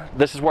bottom.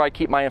 This is where I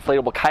keep my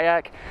inflatable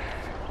kayak.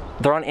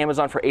 They're on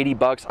Amazon for 80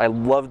 bucks. I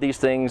love these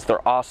things.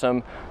 They're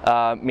awesome.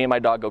 Me and my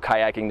dog go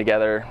kayaking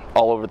together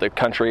all over the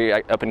country,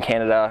 up in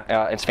Canada.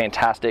 It's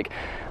fantastic.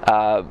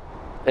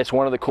 It's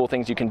one of the cool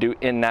things you can do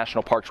in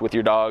national parks with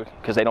your dog,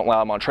 because they don't allow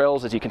them on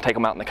trails, is you can take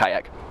them out in the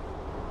kayak.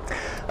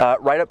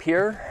 Right up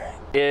here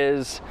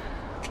is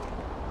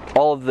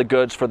all of the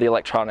goods for the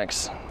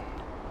electronics.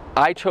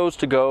 I chose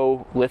to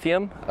go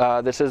lithium.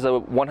 This is a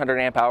 100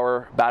 amp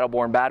hour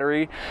battle-borne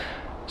battery.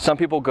 Some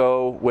people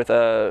go with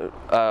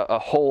a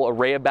whole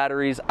array of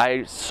batteries.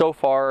 I so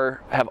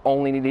far have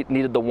only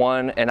needed the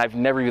one, and I've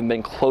never even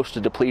been close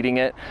to depleting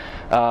it.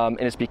 And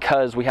it's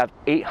because we have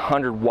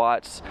 800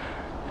 watts,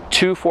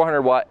 2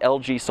 400 watt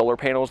LG solar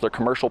panels. They're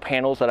commercial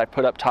panels that I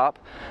put up top.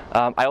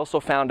 I also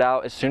found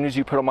out as soon as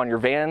you put them on your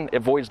van, it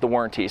voids the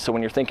warranty. So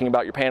when you're thinking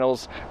about your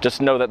panels,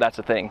 just know that that's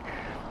a thing.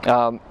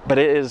 But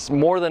it is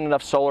more than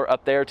enough solar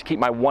up there to keep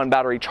my one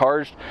battery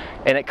charged,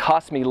 and it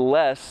costs me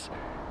less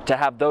to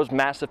have those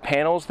massive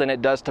panels than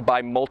it does to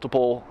buy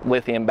multiple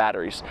lithium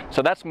batteries.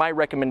 So that's my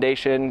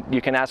recommendation.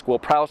 You can ask Will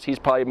Prouse, he's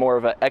probably more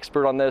of an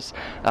expert on this,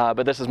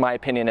 but this is my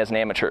opinion as an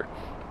amateur.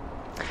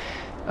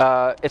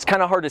 It's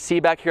kind of hard to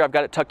see back here. I've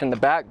got it tucked in the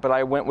back, but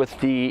I went with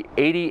the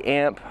 80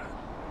 amp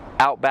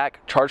Outback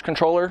charge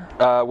controller,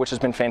 which has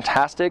been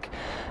fantastic.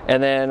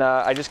 And then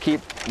I just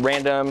keep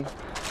random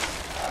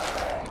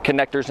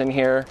connectors in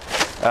here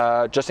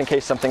just in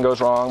case something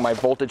goes wrong. My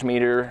voltage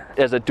meter,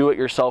 as a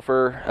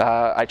do-it-yourselfer,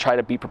 I try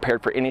to be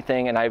prepared for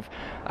anything, and I've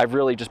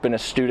really just been a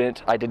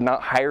student. I did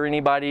not hire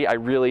anybody. I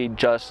really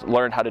just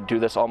learned how to do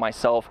this all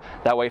myself.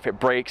 That way if it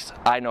breaks,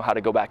 I know how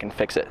to go back and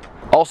fix it.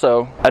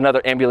 Also,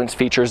 another ambulance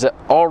feature is it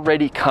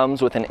already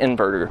comes with an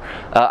inverter.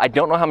 I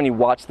don't know how many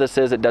watts this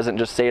is. It doesn't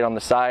just say it on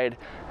the side,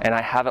 and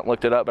I haven't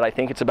looked it up, but I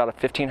think it's about a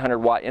 1500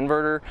 watt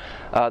inverter.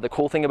 The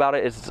cool thing about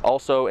it is it's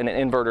also an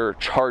inverter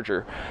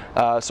charger.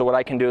 So what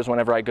I can do is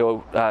whenever I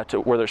go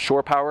to where there's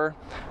shore power,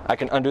 I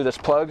can undo this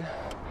plug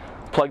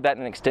that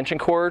in an extension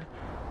cord,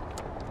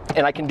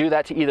 and I can do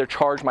that to either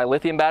charge my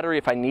lithium battery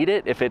if I need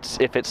it, if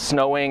it's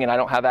snowing and I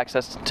don't have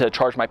access to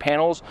charge my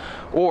panels,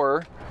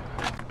 or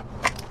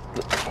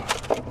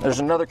there's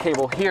another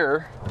cable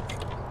here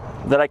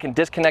that I can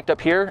disconnect up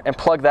here and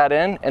plug that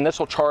in, and this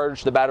will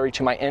charge the battery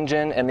to my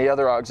engine and the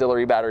other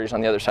auxiliary batteries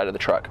on the other side of the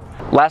truck.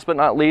 Last but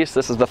not least,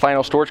 this is the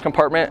final storage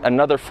compartment,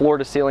 another floor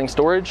to ceiling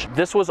storage.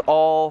 This was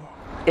all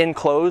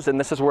enclosed, and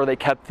this is where they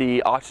kept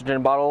the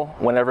oxygen bottle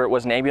whenever it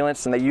was an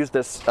ambulance, and they used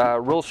this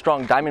real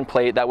strong diamond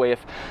plate. That way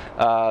if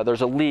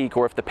there's a leak,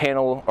 or if the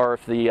panel or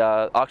if the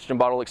oxygen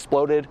bottle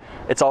exploded,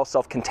 it's all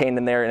self-contained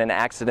in there in an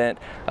accident.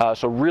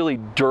 So really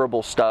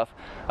durable stuff.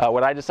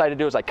 What I decided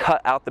to do is I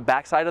cut out the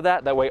backside of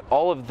that. That way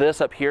all of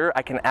this up here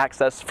I can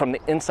access from the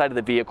inside of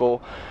the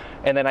vehicle.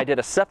 And then I did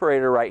a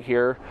separator right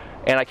here,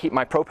 and I keep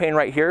my propane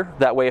right here.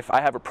 That way if I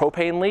have a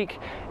propane leak,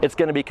 it's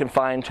going to be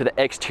confined to the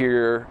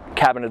exterior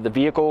cabin of the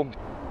vehicle.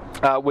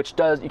 Which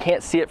does, you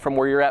can't see it from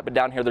where you're at, but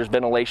down here there's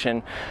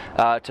ventilation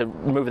to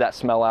move that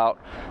smell out.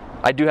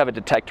 I do have a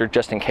detector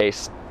just in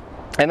case.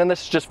 And then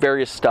this is just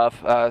various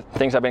stuff,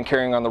 things I've been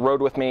carrying on the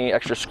road with me,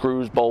 extra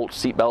screws, bolts,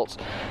 seat belts,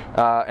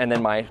 and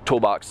then my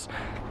toolbox.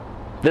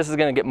 This is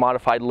going to get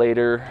modified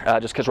later,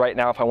 just because right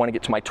now if I want to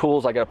get to my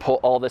tools, I got to pull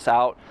all this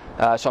out.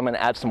 So I'm going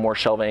to add some more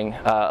shelving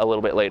a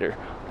little bit later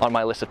on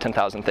my list of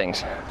 10,000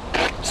 things.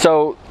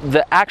 So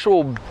the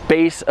actual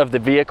base of the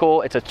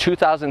vehicle, it's a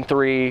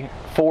 2003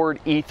 Ford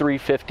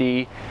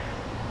E350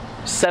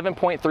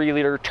 7.3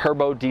 liter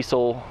turbo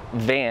diesel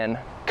van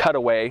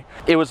cutaway.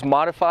 It was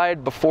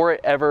modified before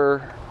it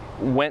ever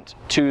went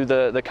to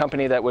the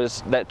company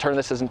that turned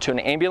this into an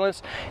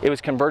ambulance. It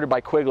was converted by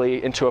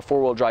Quigley into a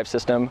four-wheel drive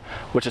system,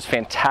 which is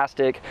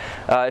fantastic.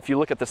 If you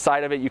look at the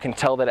side of it, you can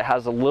tell that it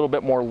has a little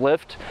bit more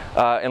lift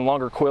and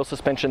longer coil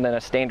suspension than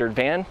a standard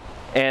van.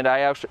 And I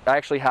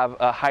actually have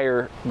a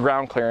higher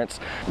ground clearance.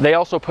 They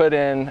also put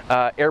in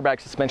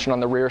airbag suspension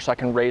on the rear, so I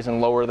can raise and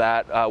lower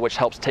that, which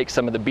helps take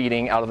some of the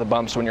beating out of the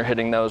bumps when you're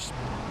hitting those.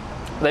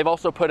 They've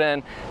also put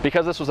in,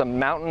 because this was a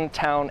mountain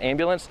town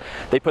ambulance,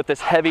 they put this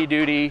heavy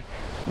duty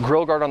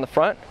grill guard on the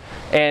front.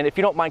 And if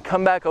you don't mind,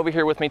 come back over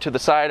here with me to the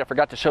side. I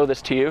forgot to show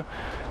this to you.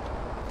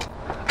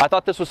 I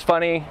thought this was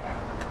funny.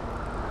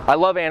 I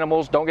love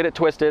animals, don't get it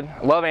twisted.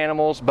 I love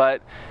animals,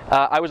 but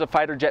I was a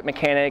fighter jet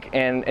mechanic,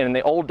 and in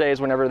the old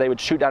days, whenever they would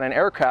shoot down an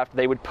aircraft,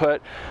 they would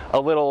put a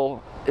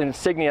little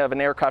insignia of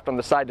an aircraft on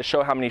the side to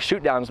show how many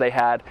shoot downs they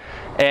had.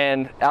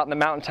 And out in the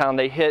mountain town,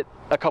 they hit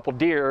a couple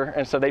deer,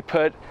 and so they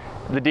put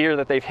the deer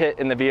that they've hit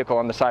in the vehicle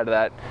on the side of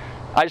that.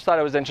 I just thought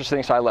it was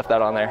interesting, so I left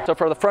that on there. So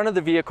for the front of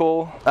the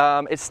vehicle,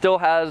 it still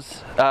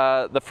has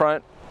the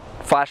front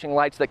flashing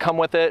lights that come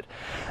with it.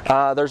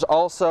 There's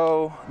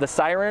also the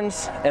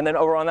sirens, and then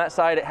over on that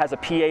side it has a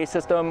PA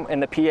system,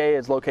 and the PA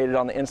is located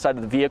on the inside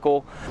of the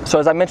vehicle. So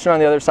as I mentioned, on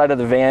the other side of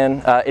the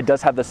van, it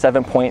does have the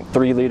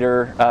 7.3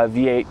 liter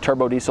V8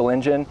 turbo diesel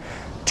engine.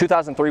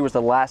 2003 was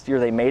the last year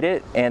they made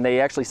it, and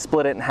they actually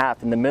split it in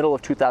half. In the middle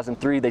of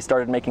 2003, they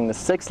started making the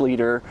 6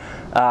 liter,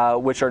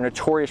 which are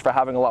notorious for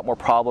having a lot more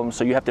problems,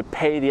 so you have to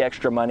pay the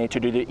extra money to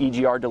do the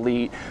EGR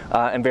delete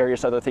and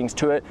various other things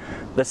to it.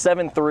 The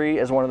 7.3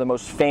 is one of the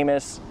most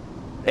famous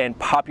and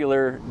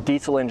popular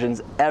diesel engines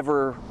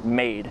ever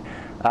made.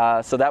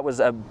 So that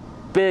was a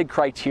big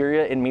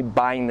criteria in me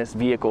buying this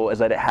vehicle, is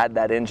that it had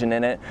that engine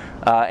in it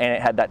and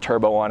it had that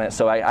turbo on it,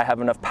 so I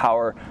have enough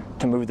power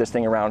to move this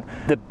thing around.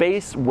 The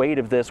base weight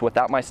of this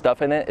without my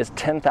stuff in it is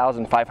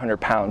 10,500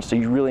 pounds, so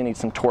you really need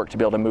some torque to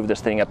be able to move this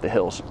thing up the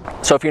hills.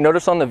 So if you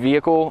notice on the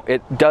vehicle,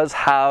 it does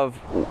have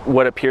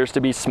what appears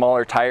to be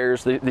smaller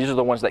tires. These are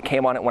the ones that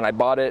came on it when I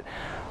bought it.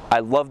 I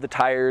love the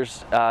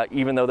tires,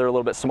 even though they're a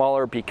little bit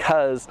smaller,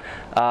 because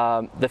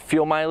the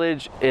fuel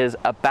mileage is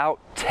about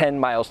 10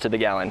 miles to the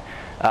gallon.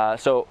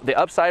 So the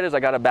upside is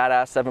I got a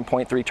badass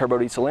 7.3 turbo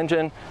diesel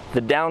engine.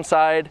 The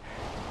downside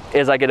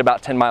is I get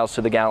about 10 miles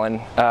to the gallon.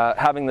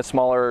 Having the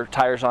smaller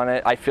tires on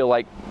it, I feel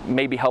like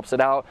maybe helps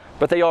it out,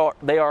 but they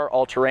are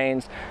all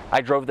terrains.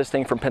 I drove this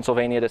thing from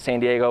Pennsylvania to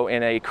San Diego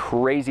in a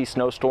crazy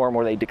snowstorm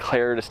where they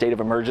declared a state of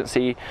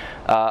emergency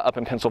up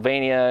in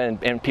Pennsylvania,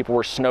 and people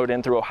were snowed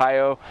in through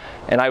Ohio,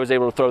 and I was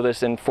able to throw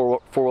this in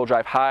four-wheel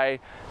drive high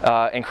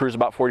and cruise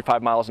about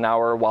 45 miles an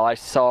hour. While I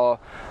saw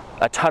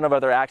a ton of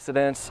other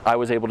accidents, I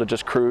was able to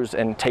just cruise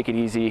and take it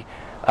easy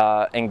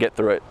and get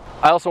through it.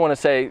 I also want to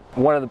say,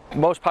 one of the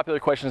most popular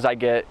questions I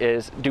get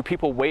is, do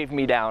people wave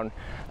me down?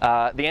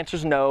 The answer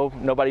is no.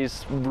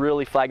 Nobody's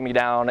really flagged me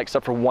down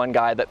except for one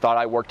guy that thought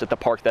I worked at the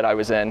park that I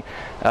was in.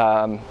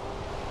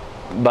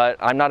 But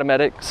I'm not a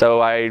medic,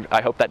 so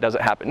I hope that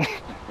doesn't happen.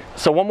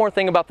 So one more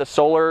thing about the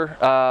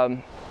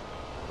solar.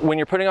 When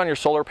you're putting on your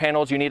solar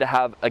panels, you need to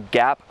have a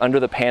gap under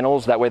the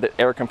panels, that way the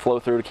air can flow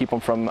through to keep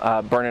them from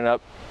burning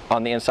up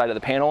on the inside of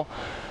the panel.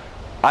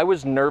 I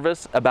was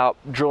nervous about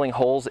drilling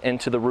holes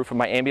into the roof of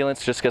my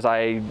ambulance just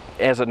because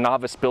as a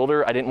novice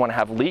builder, I didn't want to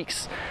have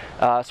leaks.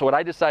 So what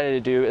I decided to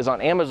do is,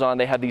 on Amazon,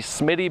 they have these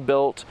Smitty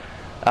built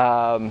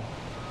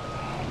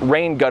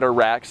rain gutter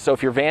racks. So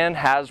if your van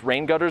has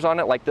rain gutters on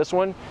it, like this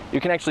one, you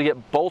can actually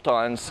get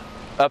bolt-ons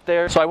up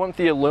there. So I went with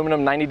the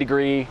aluminum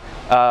 90-degree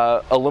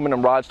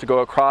aluminum rods to go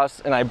across,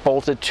 and I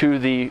bolted to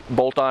the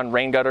bolt-on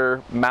rain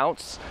gutter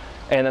mounts.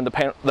 And then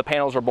the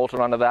panels are bolted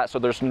onto that, so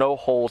there's no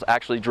holes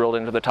actually drilled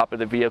into the top of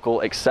the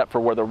vehicle except for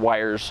where the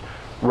wires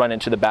run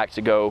into the back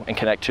to go and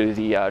connect to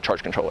the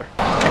charge controller.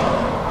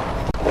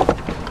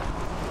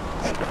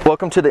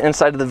 Welcome to the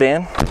inside of the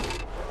van.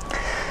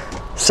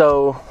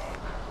 So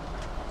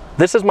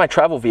this is my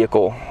travel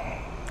vehicle,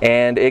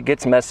 and it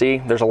gets messy.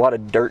 There's a lot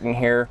of dirt in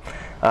here.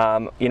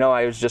 You know,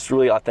 I was just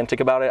really authentic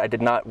about it. I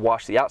did not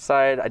wash the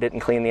outside. I didn't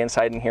clean the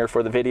inside in here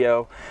for the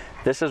video.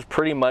 This is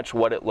pretty much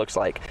what it looks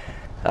like.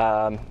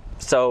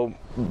 So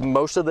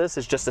most of this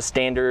is just a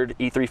standard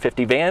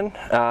E350 van,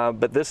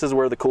 but this is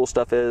where the cool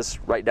stuff is,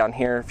 right down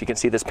here. If you can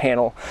see this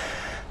panel,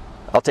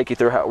 I'll take you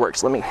through how it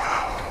works. Let me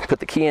put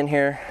the key in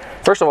here.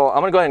 First of all,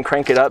 I'm gonna go ahead and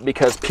crank it up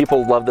because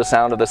people love the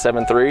sound of the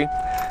 7.3.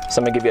 So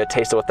I'm gonna give you a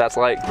taste of what that's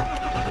like.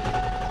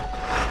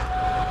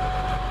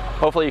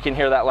 Hopefully you can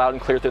hear that loud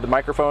and clear through the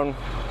microphone.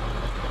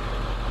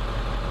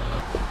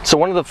 So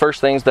one of the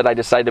first things that I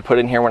decided to put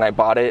in here when I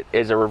bought it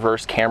is a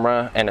reverse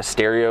camera and a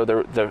stereo.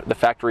 The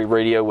factory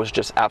radio was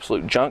just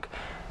absolute junk.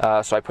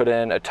 So I put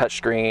in a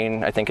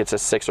touchscreen. I think it's a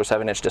 6 or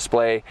 7 inch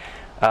display.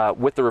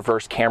 with the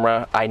reverse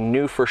camera. I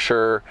knew for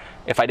sure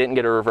if I didn't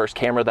get a reverse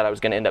camera that I was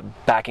going to end up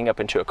backing up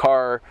into a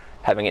car,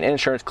 having an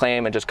insurance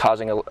claim, and just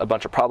causing a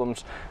bunch of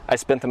problems. I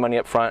spent the money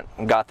up front,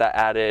 got that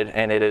added,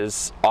 and it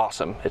is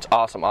awesome. It's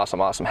awesome,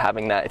 awesome, awesome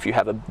having that if you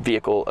have a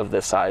vehicle of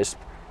this size.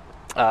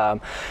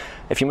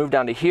 If you move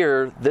down to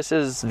here, this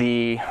is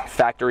the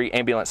factory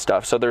ambulance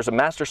stuff. So there's a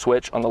master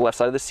switch on the left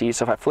side of the seat.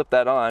 So if I flip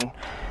that on,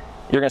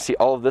 you're gonna see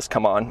all of this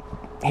come on.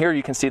 Here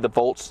you can see the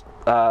volts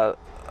of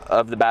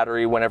the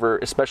battery whenever,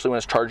 especially when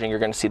it's charging, you're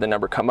gonna see the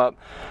number come up.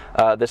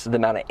 This is the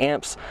amount of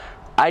amps.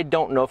 I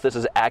don't know if this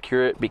is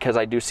accurate because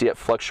I do see it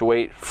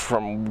fluctuate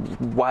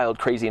from wild,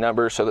 crazy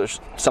numbers. So there's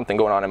something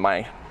going on in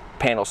my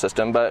panel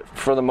system, but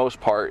for the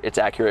most part, it's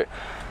accurate.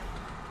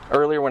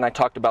 Earlier when I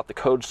talked about the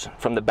codes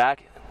from the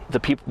back,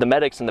 the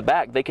medics in the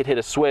back, they could hit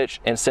a switch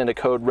and send a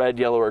code red,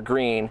 yellow, or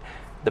green,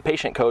 the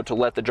patient code, to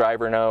let the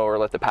driver know or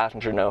let the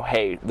passenger know,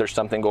 hey, there's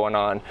something going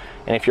on.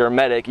 And if you're a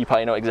medic, you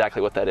probably know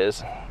exactly what that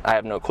is. I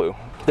have no clue.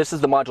 This is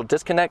the module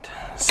disconnect.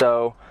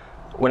 So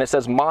when it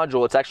says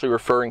module, it's actually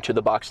referring to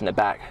the box in the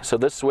back. So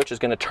this switch is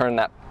going to turn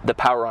the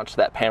power onto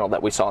that panel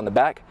that we saw in the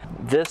back.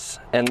 This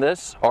and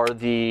this are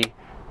the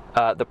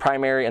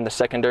primary and the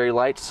secondary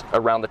lights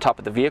around the top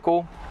of the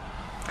vehicle.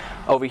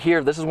 Over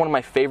here, this is one of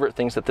my favorite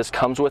things that this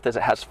comes with, is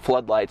it has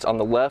floodlights on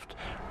the left,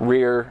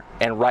 rear,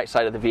 and right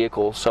side of the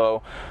vehicle.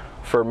 So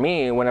for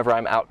me, whenever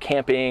I'm out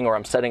camping or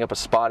I'm setting up a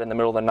spot in the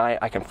middle of the night,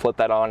 I can flip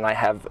that on and I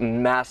have a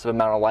massive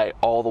amount of light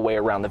all the way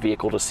around the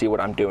vehicle to see what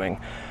I'm doing.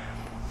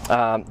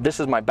 This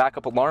is my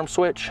backup alarm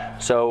switch.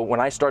 So when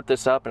I start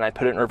this up and I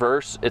put it in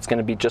reverse, it's going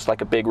to be just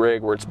like a big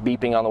rig where it's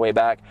beeping on the way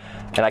back,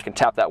 and I can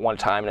tap that one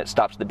time and it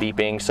stops the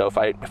beeping. So if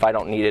I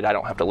don't need it, I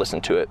don't have to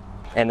listen to it.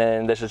 And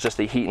then this is just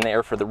the heat and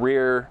air for the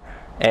rear,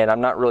 and I'm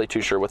not really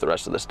too sure what the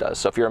rest of this does.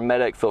 So if you're a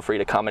medic, feel free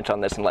to comment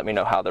on this and let me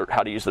know how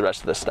to use the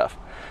rest of this stuff.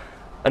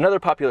 Another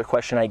popular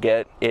question I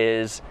get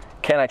is,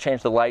 can I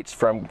change the lights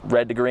from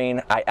red to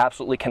green? I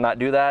absolutely cannot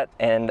do that,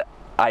 and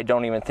I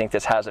don't even think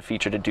this has a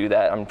feature to do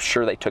that. I'm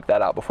sure they took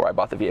that out before I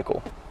bought the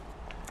vehicle.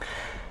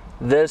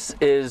 This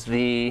is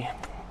the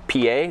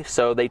PA,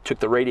 so they took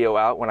the radio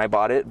out when I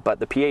bought it, but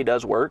the PA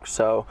does work.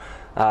 So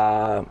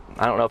I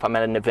don't know if I'm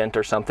at an event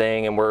or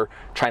something and we're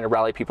trying to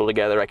rally people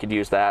together, I could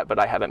use that, but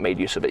I haven't made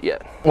use of it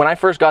yet. When I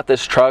first got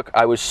this truck,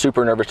 I was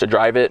super nervous to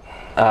drive it.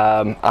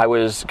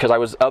 Because I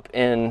was up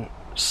in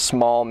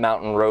small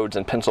mountain roads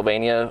in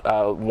Pennsylvania,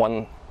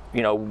 one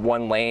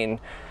lane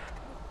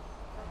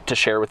to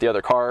share with the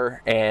other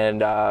car,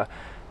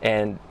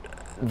 and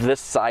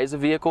this size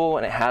of vehicle,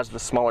 and it has the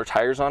smaller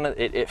tires on it,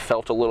 it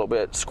felt a little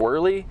bit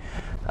squirrely.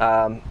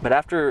 But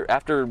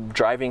after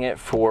driving it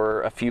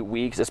for a few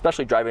weeks,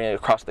 especially driving it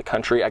across the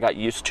country, I got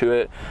used to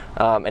it,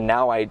 and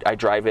now I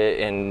drive it.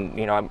 And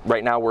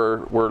right now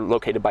we're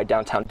located by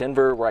downtown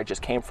Denver, where I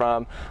just came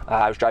from.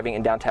 I was driving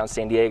in downtown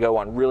San Diego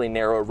on really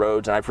narrow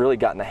roads, and I've really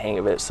gotten the hang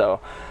of it. So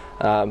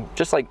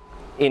just like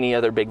any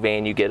other big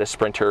van, you get a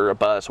Sprinter, a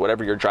bus,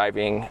 whatever you're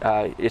driving,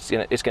 it's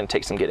gonna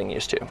take some getting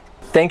used to.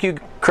 Thank you,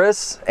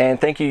 Chris, and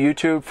thank you,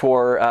 YouTube,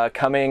 for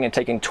coming and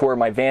taking a tour of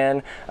my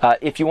van.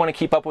 If you want to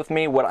keep up with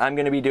me, what I'm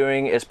going to be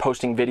doing is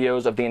posting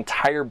videos of the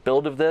entire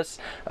build of this.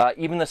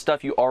 Even the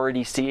stuff you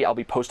already see, I'll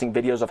be posting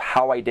videos of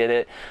how I did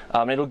it.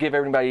 It'll give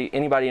anybody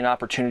an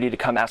opportunity to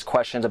come ask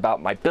questions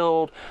about my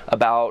build,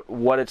 about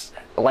what it's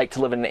like to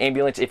live in an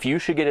ambulance, if you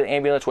should get an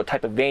ambulance, what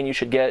type of van you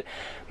should get.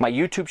 My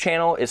YouTube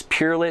channel is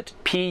Purelit,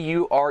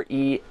 P-U-R-E-L-I-T,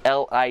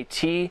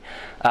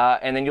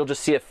 and then you'll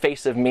just see a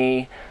face of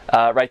me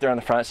right there on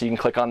the front, so you can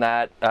click on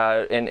that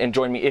and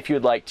join me if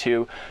you'd like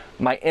to.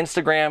 My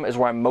Instagram is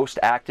where I'm most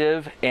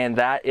active, and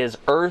that is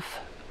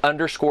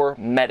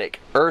Earth_medic,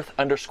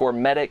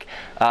 Earth_medic,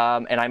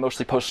 and I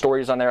mostly post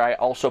stories on there. I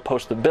also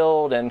post the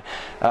build, and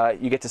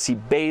you get to see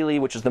Bailey,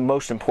 which is the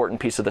most important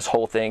piece of this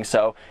whole thing.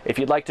 So if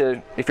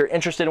you're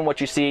interested in what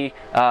you see,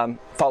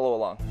 follow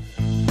along.